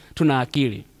 Tuna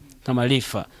akili na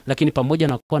maarifa, lakini pamoja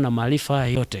na kuwa na maarifa haya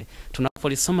yote,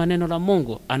 tunapolisoma neno la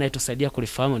Mungu, anayetusaidia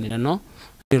kulifahamu ni neno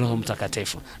la Roho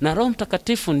Mtakatifu. Na Roho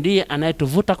Mtakatifu ndiye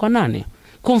anayetuvuta kwa nani?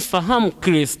 Kumfahamu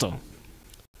Kristo.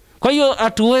 Kwa hiyo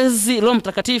hatuwezi, Roho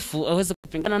Mtakatifu aweze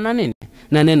kupingana na nini?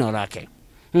 Na neno lake.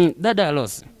 Dada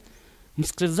Rose,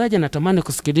 msikilizaji anatamani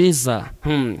kusikiliza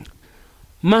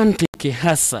mantiki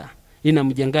hasa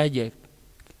inamjengaje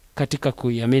katika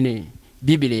kuiamini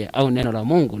Biblia au neno la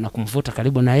Mungu na kumvuta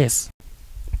karibu na Yesu.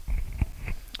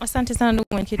 Asante sana ndugu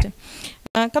mwenyekiti.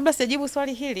 Kabla sijajibu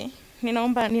swali hili,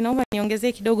 ninaomba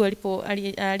niongezee kidogo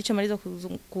alichomaliza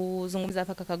kuzungumza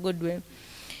hapa kaka Godwin.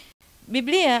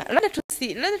 Biblia labda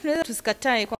tunaweza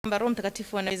tusikatae kwamba Roho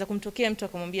Mtakatifu anaweza kumtokea mtu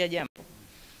akamwambia jambo.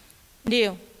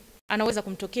 Ndio, anaweza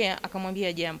kumtokea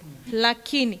akamwambia jambo.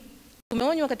 Lakini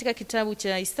tumeonywa katika kitabu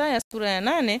cha Isaya sura ya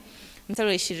 8 mstari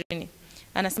wa 20.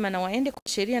 Anasema na waende kwa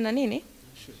sheria na nini?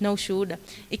 Na ushuhuda.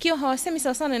 Ikiwa hawasemi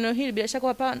sawa sana neno hili, bila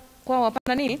shaka kwa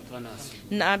wapana nini?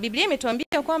 Na Biblia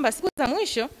imetuambia kwamba siku za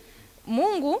mwisho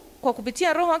Mungu kwa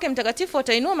kupitia Roho wake Mtakatifu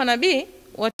atainua manabii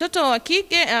watoto wa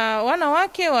kike,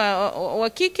 wanawake wa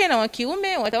kike na wa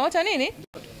kiume wataota nini?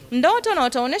 Ndoto, na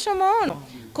wataonesha maono.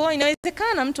 Kwa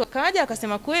inawezekana mtu akaja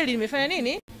akasema kweli nimefanya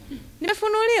nini?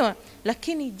 Nimefunuliwa.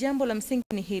 Lakini jambo la msingi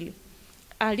ni hili.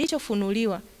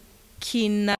 Alichofunuliwa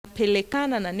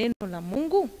kinapelekana na neno la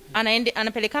Mungu?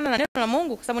 Anapelekana na neno la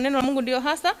Mungu, kwa sababu neno la Mungu ndio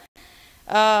hasa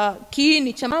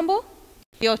kiini cha mambo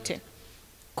yote.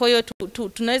 Kwa hiyo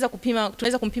tunaweza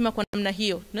kumpima kwa namna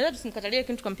hiyo. Tunaweza tusimkatalie,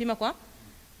 lakini tukampima kwa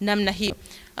namna hiyo.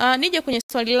 Nije kwenye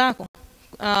swali lako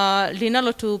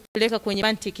linalotupeleka kwenye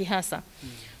mantiki hasa.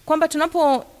 Kwamba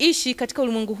tunapoishi katika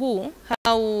ulimwengu huu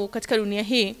au katika dunia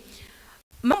hii,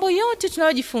 mambo yote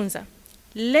tunayojifunza,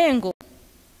 lengo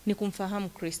ni kumfahamu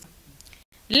Kristo.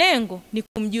 Lengo ni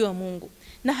kumjua Mungu.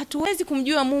 Na hatuwezi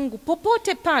kumjua Mungu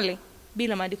popote pale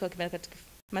bila maandiko ya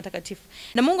matakatifu.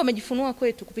 Na Mungu amejifunua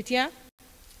kwetu kupitia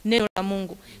neno la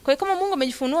Mungu. Kwa hiyo kama Mungu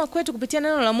amejifunua kwetu kupitia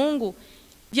neno la Mungu,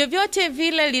 vyovyote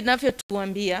vile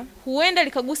linavyotuambia huenda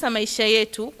likagusa maisha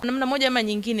yetu kwa namna moja ama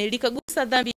nyingine, likagusa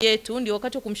dhambi yetu, ndio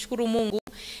wakati wa kumshukuru Mungu.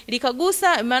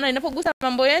 Likagusa, maana inapogusa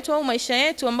mambo yetu au maisha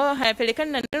yetu ambayo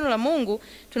hayapelekani na neno la Mungu,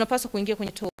 tunapaswa kuingia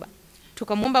kwenye toba.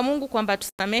 Tukamwomba Mungu kwamba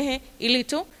tusamehe ili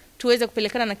tuweze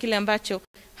kupelekana na kile ambacho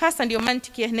hasa ndio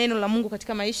mantiki ya neno la Mungu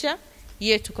katika maisha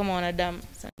yetu kama wanadamu.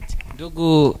 Asante.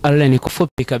 Ndugu Allen,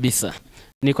 kufupi kabisa,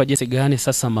 ni kwa jinsi gani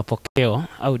sasa mapokeo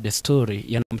au desturi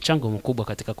yana mchango mkubwa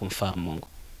katika kumfahamu Mungu?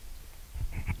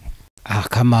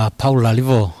 Kama Paulo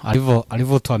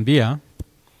alivyotuambia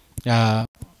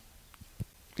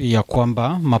ya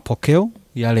kwamba mapokeo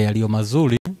yale yaliyo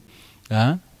mazuri,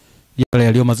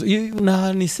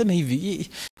 na niseme hivi,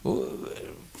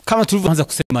 kama tulivyoanza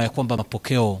kusema ya kwamba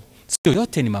mapokeo sio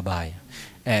yote ni mabaya,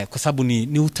 kwa sababu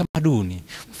ni utamaduni.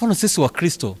 Mfano sisi wa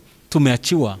Kristo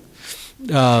tumeachiwa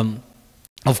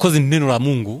of course ni neno la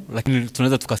Mungu, lakini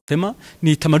tunaweza tukasema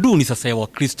ni tamaduni sasa ya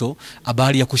Wakristo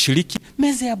habari ya kushiriki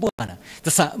meza ya Bwana.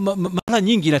 Sasa mara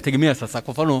nyingi inategemea sasa,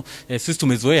 kwa mfano sisi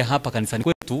tumezoea hapa kanisani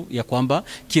kwetu ya kwamba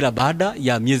kila baada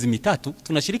ya miezi mitatu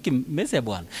tunashiriki meza ya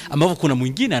Bwana, ambapo kuna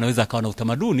mwingine anaweza akawa na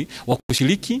utamaduni wa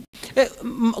kushiriki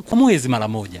kwa mwezi mara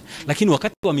moja. Lakini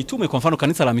wakati wa mitume, kwa mfano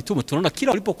kanisa la mitume, tunaona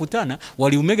kila walipokutana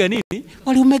waliumega nini?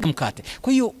 Waliumega mkate.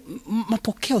 Kwa hiyo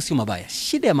mapokeo sio mabaya.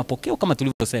 Shida ya mapokeo kama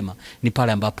tulivyosema ni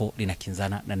pale ambapo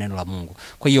linakinzana na neno la Mungu.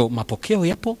 Kwa hiyo mapokeo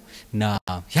yapo, na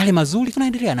yale mazuri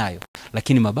tunaendelea nayo,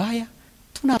 lakini mabaya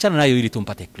tunaachana nayo ili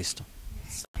tumpate Kristo.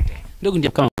 Ndugu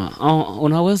ndiye, kama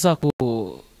unaweza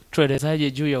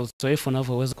kutuelezaje juu ya uzoefu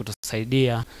unavyoweza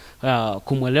kutusaidia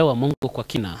kumwelewa Mungu kwa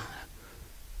kina?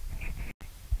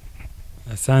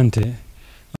 Asante.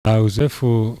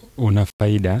 Uzoefu una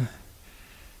faida,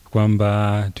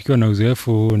 kwamba tukiwa na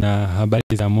uzoefu na habari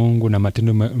za Mungu na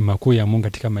matendo makuu ya Mungu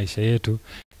katika maisha yetu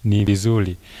ni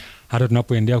vizuri. Hata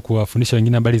tunapoendelea kuwafundisha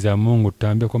wengine habari za Mungu,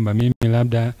 tutaambia kwamba mimi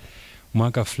labda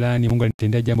mwaka fulani Mungu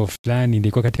alinitendea jambo fulani,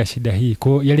 nilikuwa katika shida hii.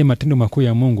 Kwa yale matendo makuu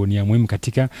ya Mungu ni ya muhimu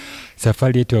katika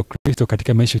safari yetu ya Kristo,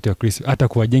 katika maisha yetu ya Kristo, hata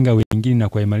kuwajenga wengine na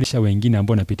kuwaimarisha wengine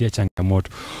ambao wanapitia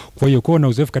changamoto. Kwa hiyo kuwa na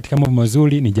uzoefu katika mambo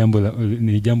mazuri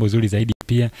ni jambo zuri zaidi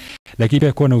pia. Lakini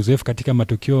pia kuwa na uzoefu katika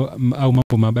matukio au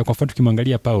mambo mabaya. Kwa mfano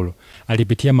tukimwangalia Paulo,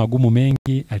 alipitia magumu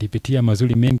mengi, alipitia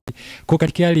mazuri mengi. Kwa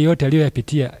katika hali yote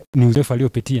aliyoyapitia ni uzoefu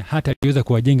aliopitia, hata aliweza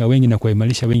kuwajenga wengi na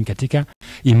kuwaimarisha wengi katika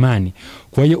imani.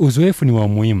 Kwa hiyo uzoefu ni wa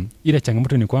muhimu, ila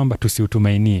changamoto ni kwamba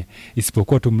tusiutumainie,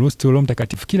 isipokuwa tumruhusu Roho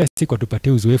Mtakatifu kila siku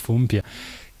atupatie uzoefu mpya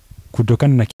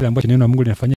kutokana na kile ambacho neno la Mungu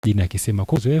linafanya na akisema.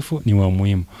 Kwa uzoefu ni wa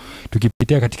muhimu.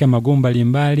 Tukipitia katika magumu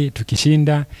mbalimbali,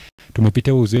 tukishinda,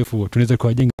 tumepitia uzoefu, tunaweza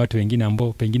kuwajenga watu wengine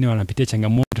ambao pengine wanapitia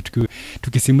changamoto.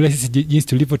 Tukisimulia sisi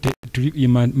jinsi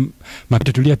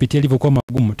mapito tuliyopitia ilivyokuwa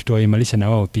magumu, tutawaimarisha na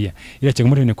wao pia. Ila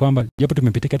changamoto ni kwamba japo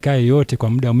tumepitia katika yote kwa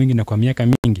muda mwingi na kwa miaka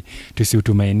mingi,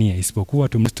 tusiutumainie, isipokuwa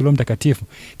tumruhusu Roho Mtakatifu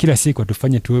kila siku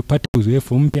atufanye tupate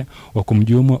uzoefu mpya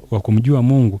wa kumjua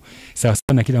Mungu sawa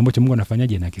sawa na kile ambacho Mungu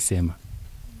anafanyaje na akisema.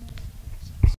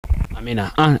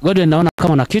 Amina. Godwin, naona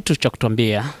kama na kitu cha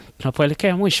kutuambia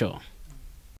tunapoelekea mwisho.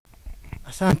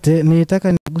 Asante.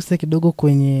 Nilitaka niguse kidogo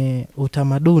kwenye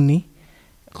utamaduni,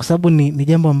 kwa sababu ni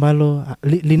jambo ambalo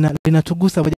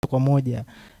linatugusa moja kwa moja.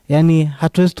 Yaani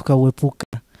hatuwezi tukauepuka.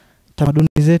 Tamaduni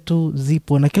zetu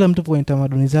zipo na kila mtu kwenye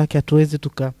tamaduni zake, hatuwezi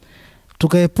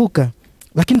tukaepuka.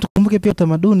 Lakini tukumbuke pia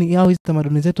tamaduni au hizo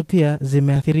tamaduni zetu pia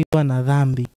zimeathiriwa na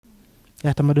dhambi.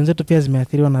 Tamaduni zetu pia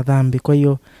zimeathiriwa na dhambi. Kwa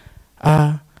hiyo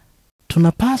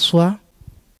tunapaswa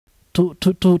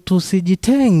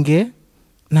tusijitenge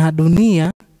na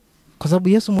dunia, kwa sababu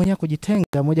Yesu mwenyewe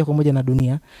kujitenga moja kwa moja na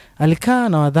dunia. Alikaa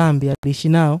na wadhambi, aliishi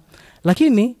nao,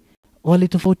 lakini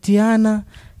walitofautiana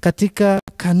katika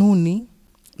kanuni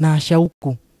na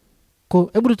shauku. Kwa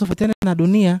hebu tutofautiane na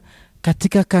dunia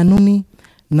katika kanuni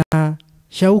na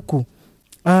shauku.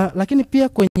 Lakini pia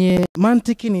kwenye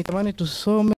mantiki nitamani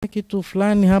tusome kitu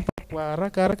fulani hapa kwa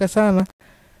haraka sana.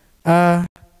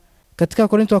 Katika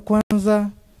Korinto wa kwanza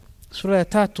sura ya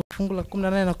 3 fungu la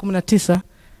 18 na 19,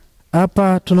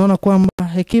 hapa tunaona kwamba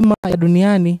hekima ya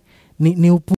duniani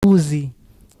ni upuuzi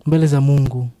mbele za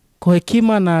Mungu. Kwa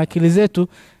hekima na akili zetu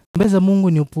mbele za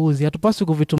Mungu ni upuuzi. Hatupaswi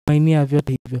kuvitumainia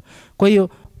vyote hivyo. Kwa hiyo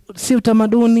si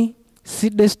utamaduni, si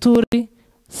desturi,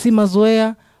 si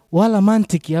mazoea wala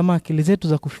mantiki ama akili zetu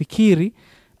za kufikiri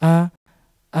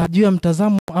juu ya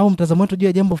mtazamo au mtazamo wetu juu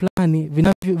ya jambo fulani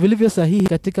vilivyo sahihi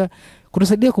katika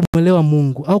kutusaidia kumuelewa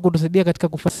Mungu au kutusaidia katika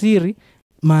kufasiri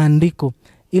maandiko,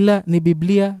 ila ni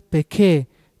Biblia pekee.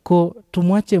 Kwa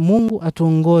tumwache Mungu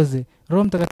atuongoze, Roho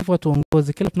Mtakatifu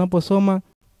atuongoze. Kila tunaposoma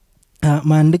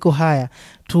maandiko haya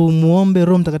tumuombe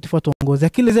Roho Mtakatifu atuongoze.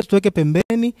 Akili zetu tuweke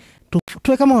pembeni,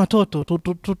 tuwe kama watoto,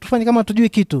 tufanye kama tujui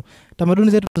kitu.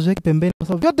 Tamaduni zetu tuziweke pembeni kwa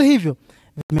sababu vyote hivyo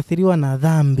vimeathiriwa na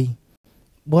dhambi.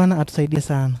 Bwana atusaidie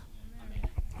sana.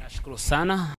 Nashukuru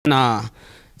sana. Na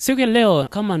siku ya leo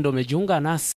kama ndo umejiunga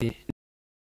nasi,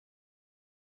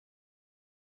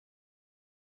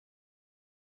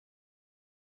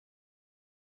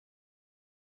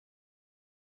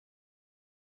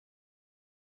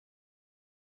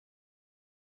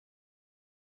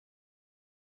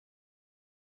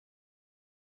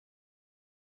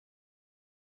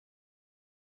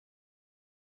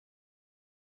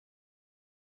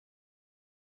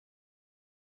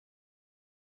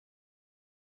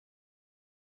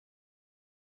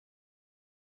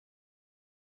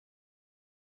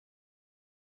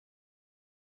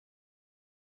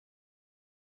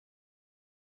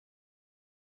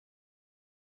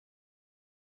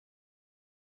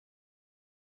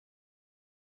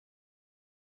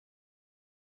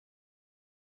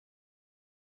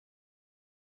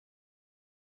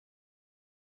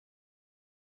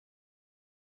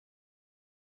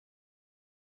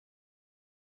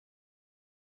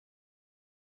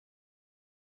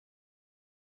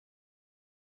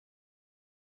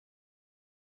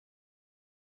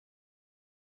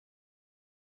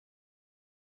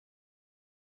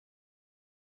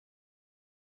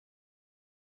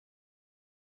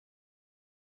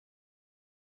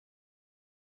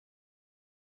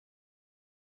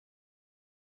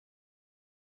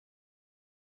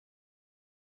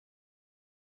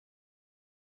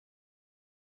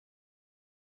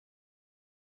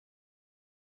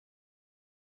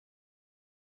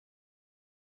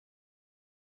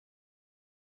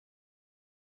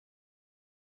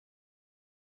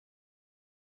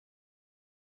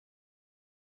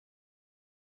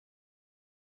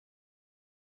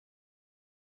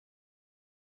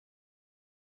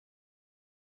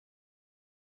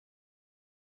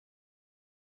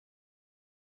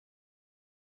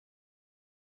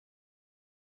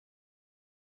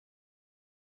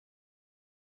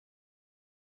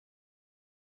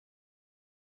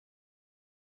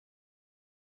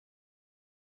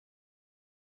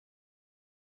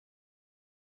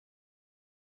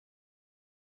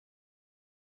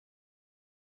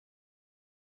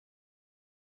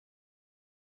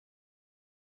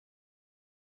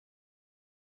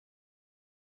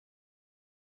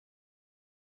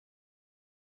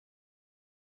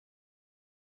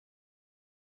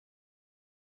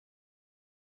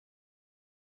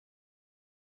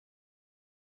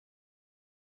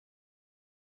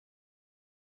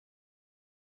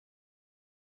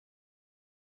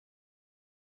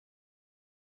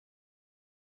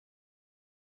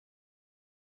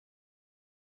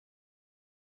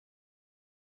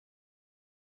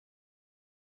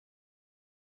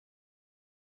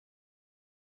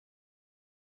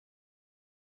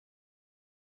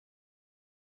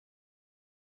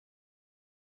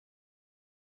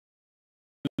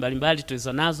 mbalimbali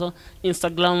tulizo nazo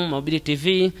Instagram, Mobile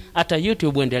TV, hata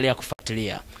YouTube, endelea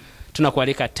kufuatilia.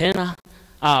 Tunakualika tena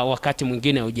wakati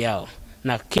mwingine ujao.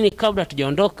 Lakini kabla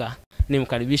tujaondoka,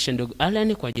 nimkaribishe ndugu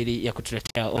Allen kwa ajili ya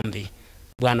kutuletea ombi.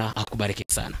 Bwana akubariki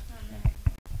sana.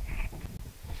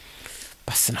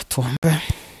 Basi na tuombe.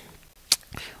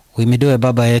 Uhimidiwe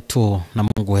Baba yetu na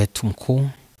Mungu wetu mkuu,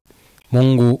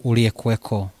 Mungu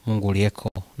uliyekuweko, Mungu uliyeko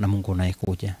na Mungu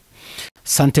unayekuja.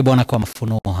 Asante Bwana kwa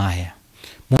mafunuo haya.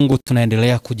 Mungu,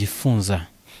 tunaendelea kujifunza,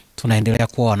 tunaendelea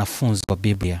kuwa wanafunzi wa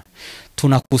Biblia.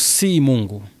 Tunakusii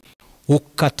Mungu,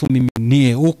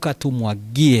 ukatumiminie,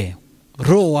 ukatumwagie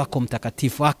Roho wako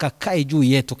Mtakatifu akakae juu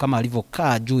yetu kama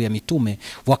alivyokaa juu ya mitume,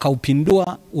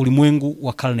 wakaupindua ulimwengu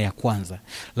wa karne ya kwanza.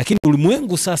 Lakini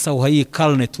ulimwengu sasa uhai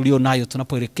karne tulio nayo,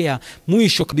 tunapoelekea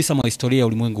mwisho kabisa mwa historia ya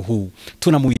ulimwengu huu,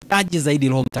 tunamuhitaji tunahitaji zaidi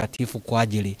Roho Mtakatifu kwa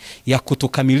ajili ya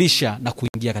kutukamilisha na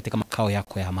kuingia katika makao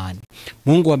yako ya amani.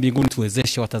 Mungu wa mbinguni,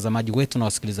 tuwezeshe watazamaji wetu na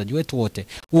wasikilizaji wetu wote,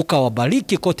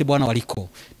 ukawabariki kote Bwana waliko,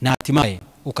 na hatimaye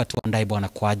ukatuandae Bwana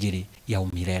kwa ajili ya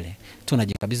umilele.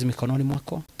 Tunajikabidhi mikononi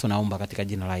mwako, tunaomba katika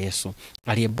jina la Yesu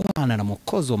aliye Bwana na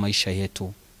Mwokozi wa maisha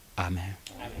yetu. Amen.